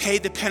you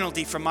paid the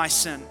penalty for my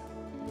sin.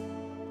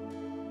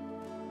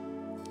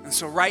 And And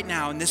so right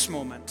now, in this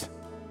moment,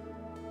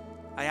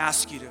 I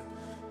ask you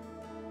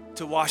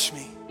to wash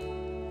me,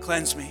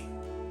 cleanse me,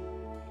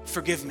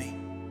 forgive me.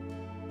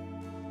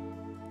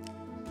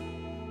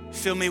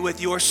 Fill me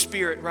with your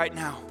Spirit right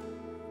now,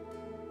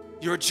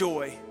 your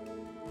joy,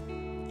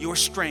 your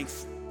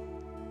strength,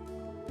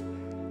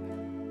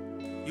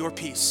 your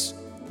peace.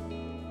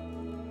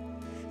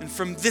 And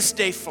from this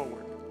day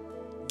forward,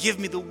 give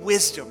me the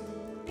wisdom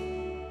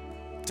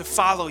to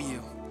follow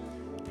you,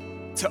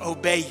 to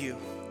obey you,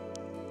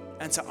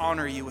 and to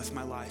honor you with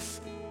my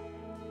life.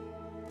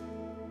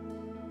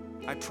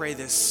 I pray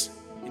this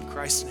in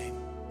Christ's name.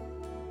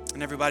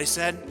 And everybody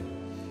said,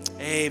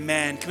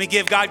 amen. Can we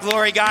give God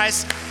glory,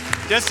 guys?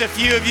 Just a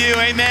few of you,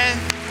 amen.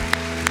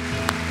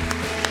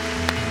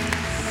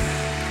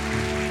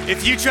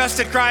 If you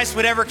trusted Christ,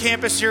 whatever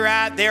campus you're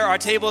at, there are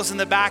tables in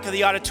the back of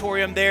the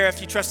auditorium there. If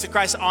you trusted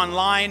Christ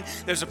online,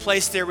 there's a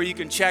place there where you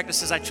can check that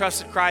says, I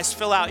trusted Christ.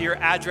 Fill out your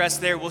address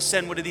there. We'll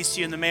send one of these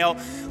to you in the mail.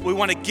 We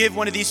want to give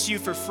one of these to you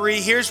for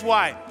free. Here's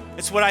why.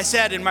 It's what I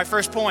said in my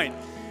first point.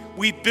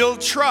 We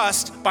build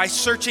trust by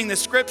searching the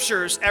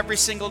scriptures every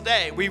single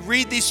day. We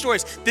read these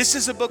stories. This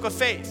is a book of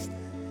faith.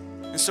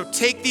 And so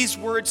take these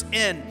words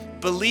in,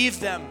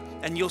 believe them,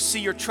 and you'll see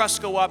your trust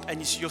go up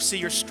and you'll see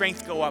your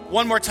strength go up.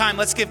 One more time,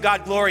 let's give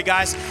God glory,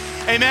 guys.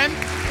 Amen.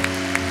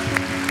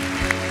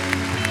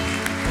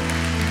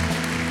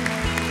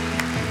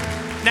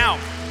 Now,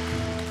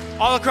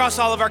 all across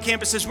all of our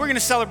campuses, we're going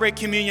to celebrate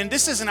communion.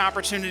 This is an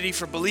opportunity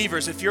for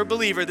believers. If you're a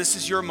believer, this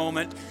is your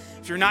moment.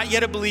 If you're not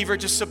yet a believer,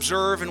 just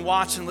observe and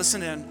watch and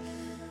listen in.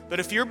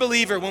 But if you're a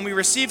believer, when we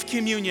receive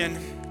communion,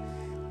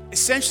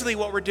 essentially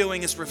what we're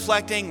doing is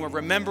reflecting, we're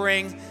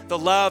remembering the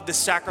love, the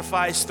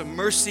sacrifice, the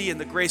mercy, and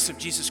the grace of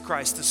Jesus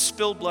Christ, the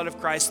spilled blood of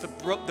Christ,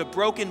 the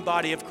broken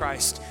body of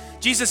Christ.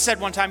 Jesus said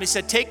one time, he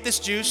said, take this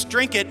juice,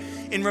 drink it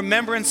in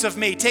remembrance of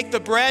me. Take the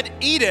bread,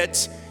 eat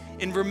it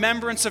in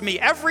remembrance of me.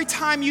 Every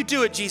time you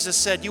do it, Jesus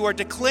said, you are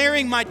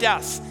declaring my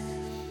death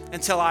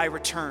until I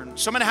return.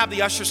 So I'm going to have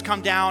the ushers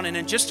come down, and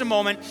in just a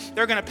moment,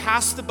 they're going to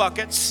pass the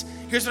buckets.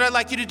 Here's what I'd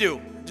like you to do.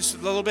 Just a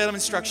little bit of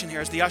instruction here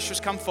as the ushers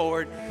come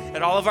forward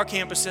at all of our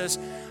campuses.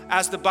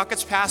 As the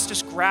buckets pass,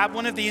 just grab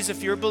one of these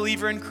if you're a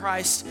believer in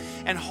Christ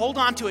and hold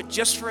on to it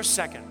just for a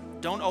second.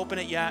 Don't open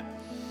it yet.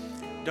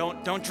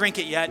 Don't drink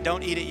it yet.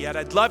 Don't eat it yet.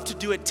 I'd love to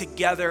do it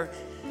together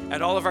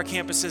at all of our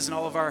campuses and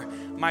all of our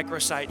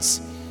microsites.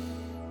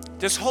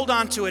 Just hold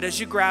on to it as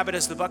you grab it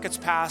as the buckets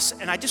pass.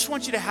 And I just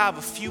want you to have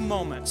a few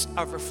moments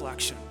of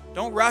reflection.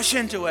 Don't rush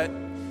into it.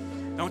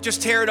 Don't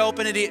just tear it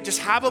open and eat it. Just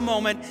have a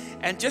moment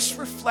and just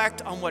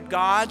reflect on what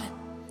God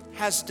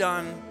has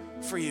done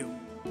for you.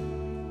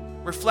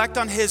 Reflect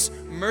on His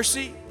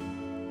mercy,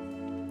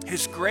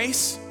 His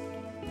grace,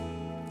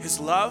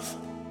 His love.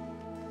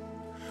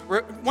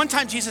 One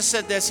time Jesus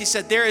said this, He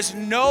said, there is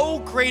no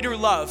greater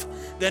love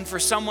than for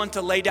someone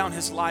to lay down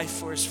his life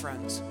for his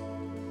friends.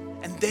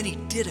 And then He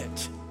did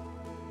it.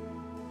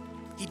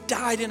 He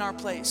died in our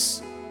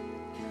place.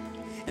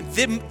 And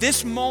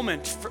this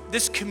moment,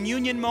 this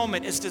communion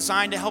moment is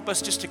designed to help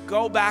us just to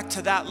go back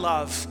to that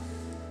love,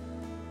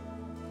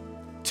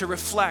 to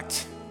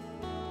reflect,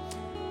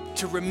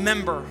 to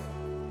remember.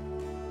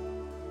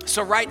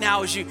 So right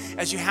now, as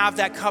you have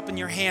that cup in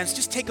your hands,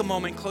 just take a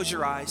moment, close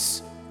your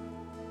eyes.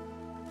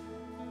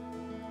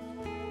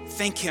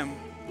 Thank Him.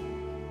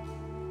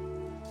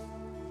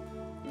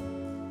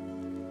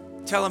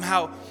 Tell Him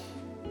how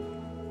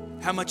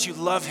much you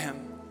love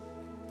Him.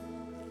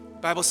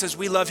 The Bible says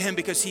we love Him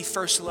because He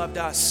first loved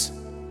us.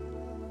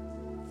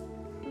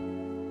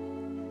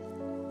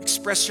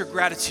 Express your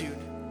gratitude.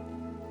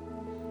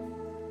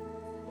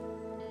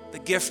 The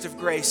gift of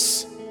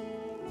grace.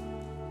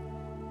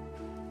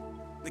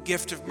 The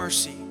gift of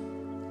mercy.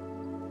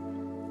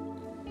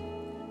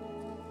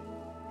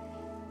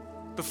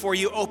 Before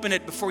you open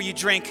it, before you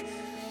drink,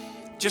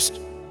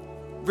 just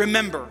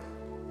remember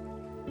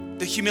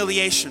the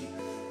humiliation,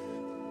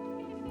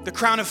 the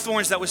crown of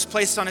thorns that was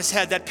placed on His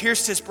head, that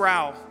pierced His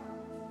brow.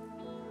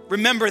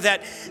 Remember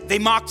that they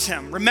mocked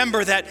Him.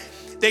 Remember that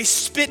they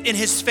spit in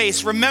His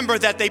face. Remember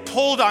that they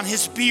pulled on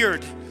His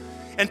beard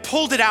and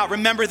pulled it out.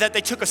 Remember that they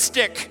took a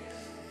stick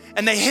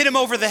and they hit Him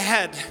over the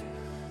head.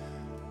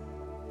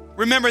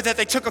 Remember that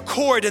they took a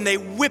cord and they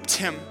whipped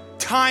Him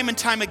time and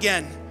time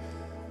again.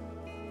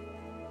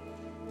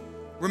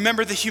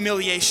 Remember the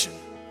humiliation.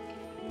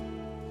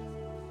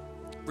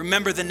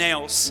 Remember the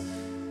nails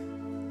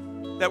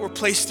that were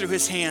placed through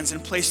His hands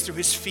and placed through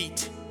His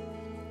feet.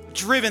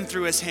 Driven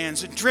through His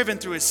hands and driven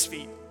through His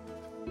feet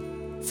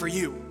for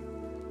you.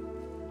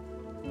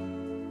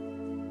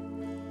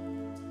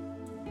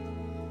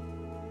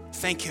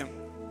 Thank Him.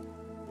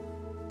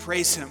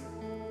 Praise Him.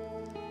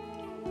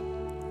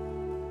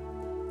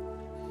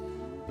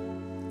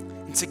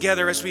 And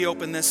together as we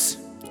open this,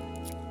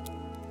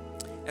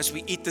 as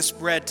we eat this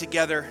bread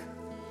together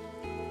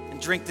and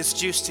drink this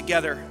juice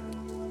together,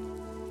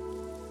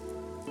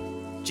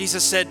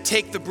 Jesus said,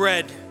 take the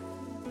bread,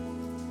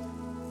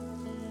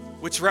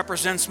 which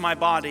represents my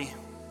body,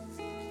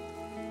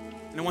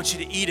 and I want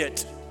you to eat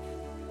it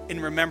in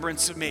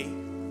remembrance of me.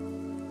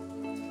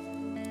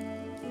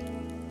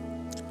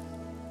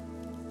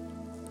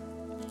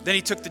 Then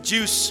he took the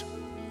juice,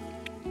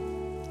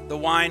 the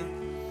wine,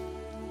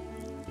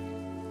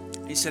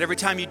 and he said, every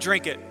time you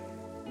drink it,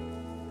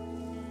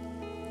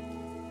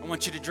 I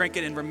want you to drink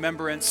it in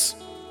remembrance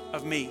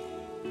of me.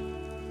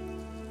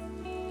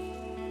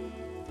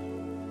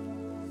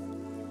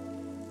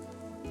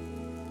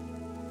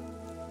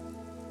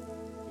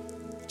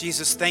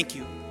 Jesus, thank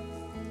you.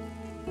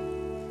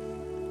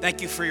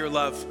 Thank you for your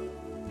love.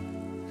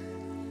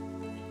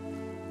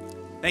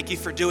 Thank you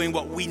for doing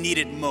what we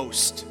needed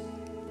most.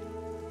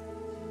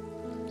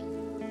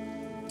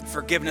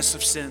 Forgiveness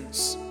of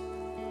sins,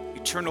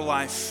 eternal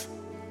life,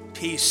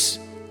 peace,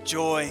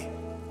 joy,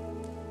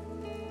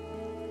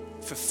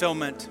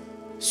 fulfillment,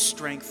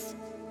 strength.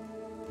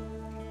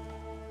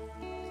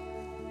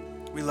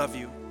 We love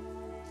you.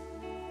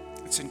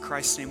 It's in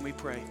Christ's name we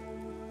pray.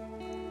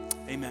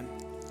 Amen.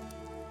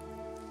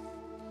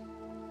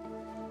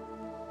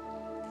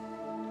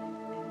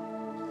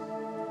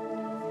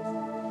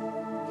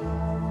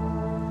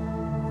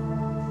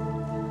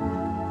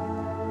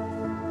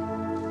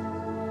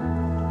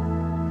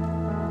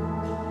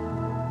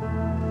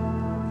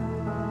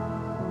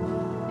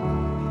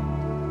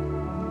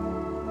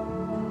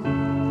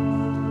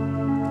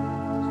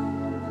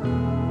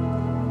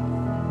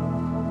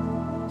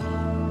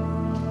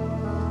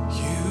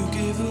 You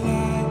give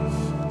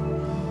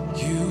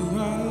life, you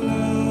are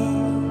love.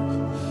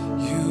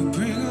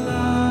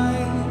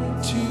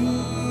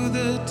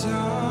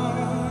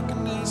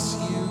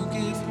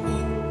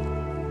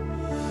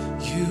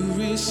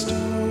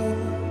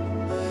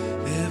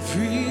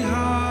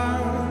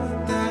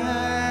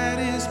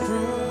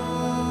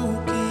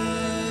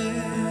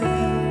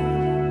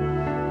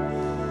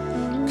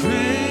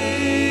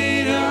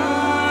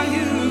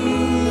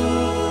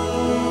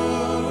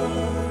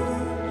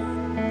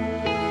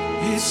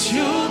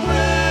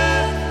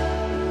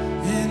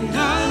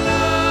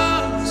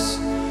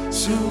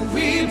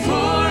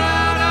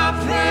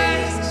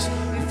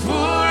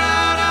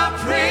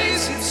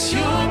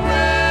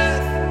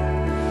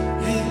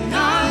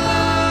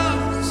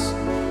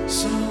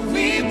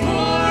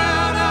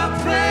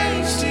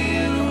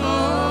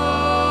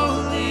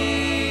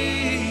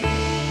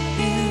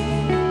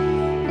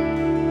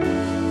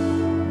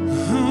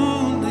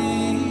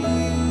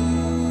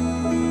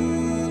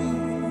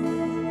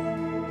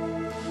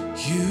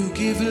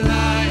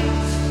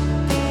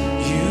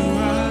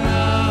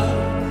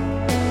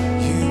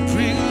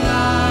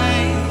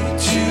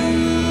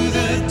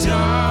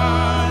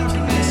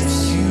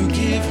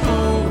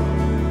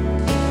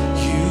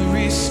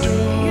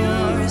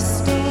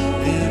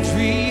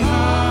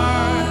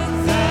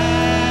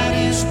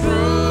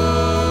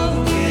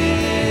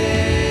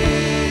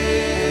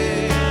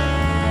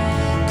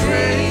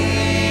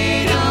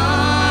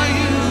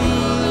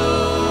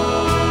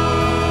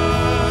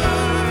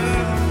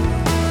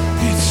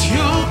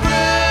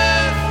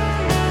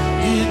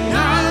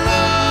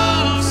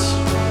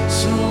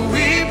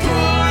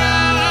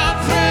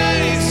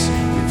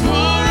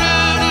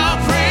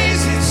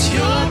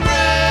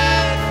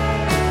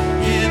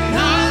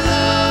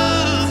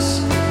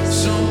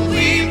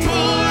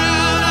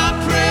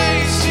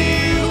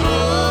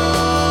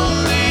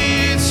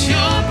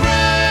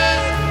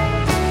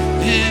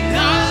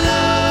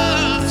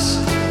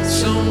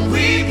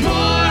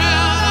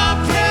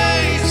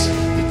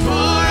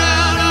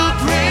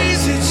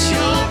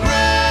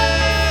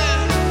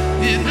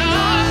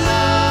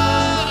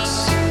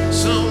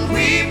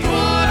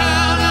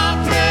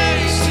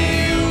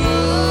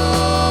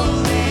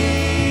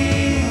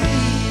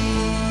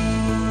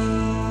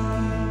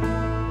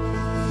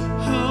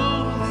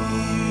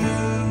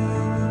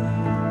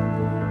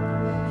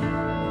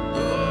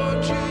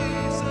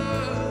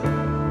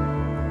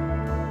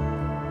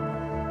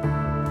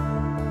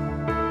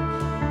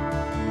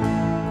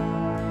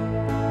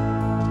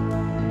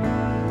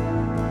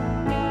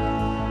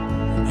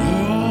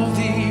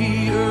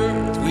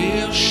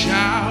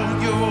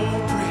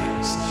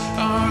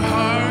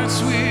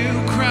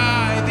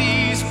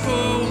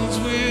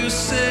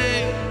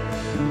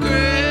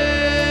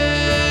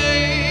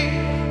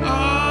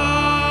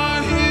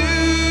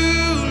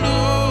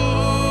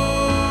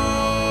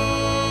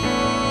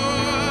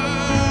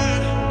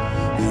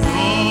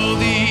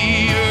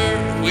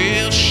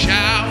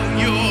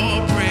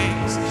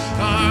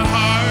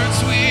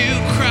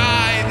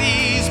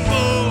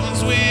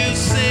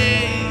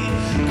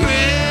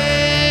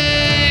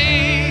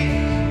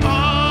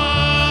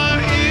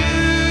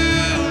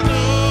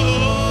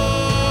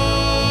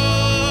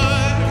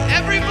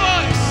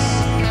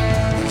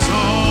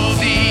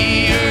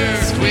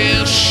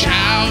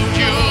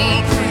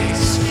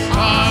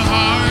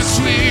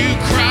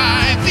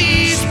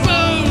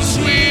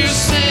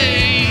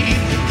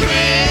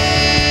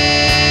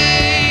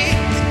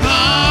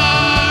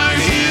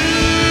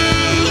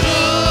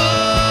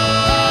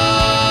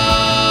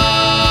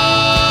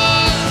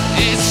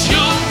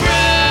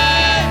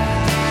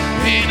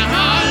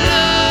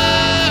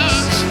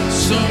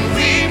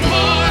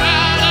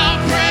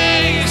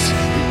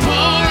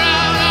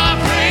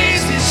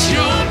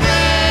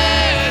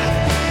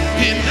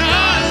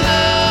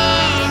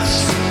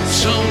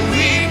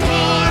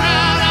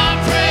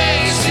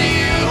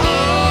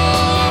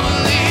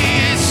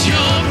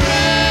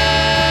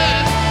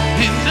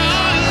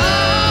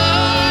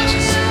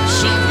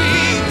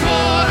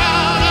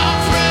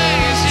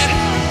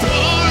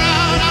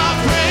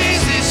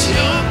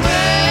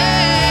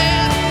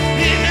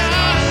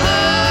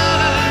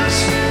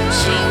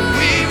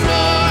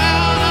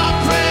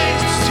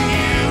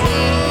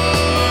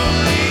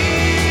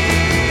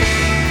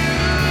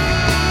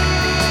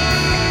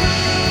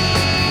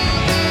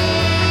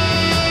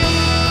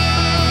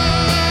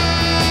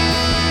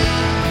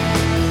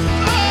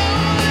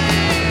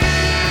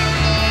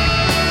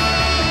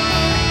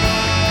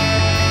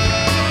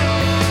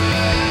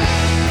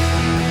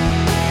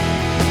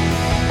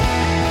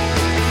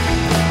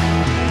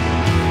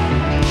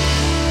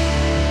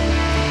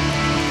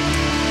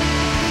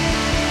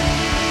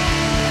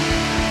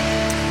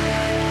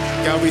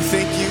 God, we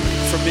thank you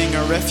for being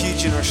our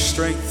refuge and our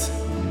strength.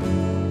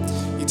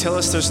 You tell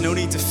us there's no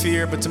need to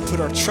fear, but to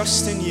put our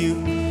trust in you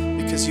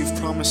because you've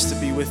promised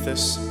to be with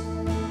us.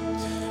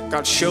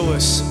 God, show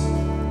us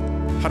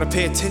how to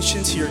pay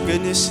attention to your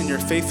goodness and your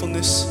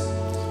faithfulness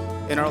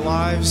in our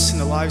lives, in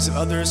the lives of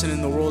others, and in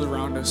the world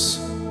around us.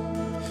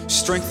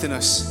 Strengthen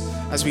us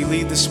as we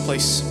leave this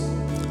place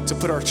to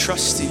put our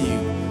trust in you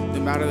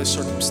no matter the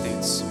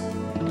circumstance.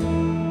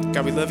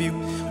 God, we love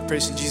you. I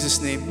praise in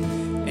Jesus'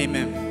 name.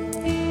 Amen.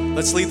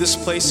 Let's leave this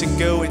place and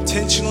go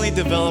intentionally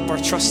develop our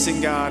trust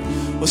in God.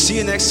 We'll see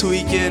you next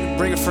weekend.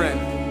 Bring a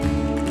friend.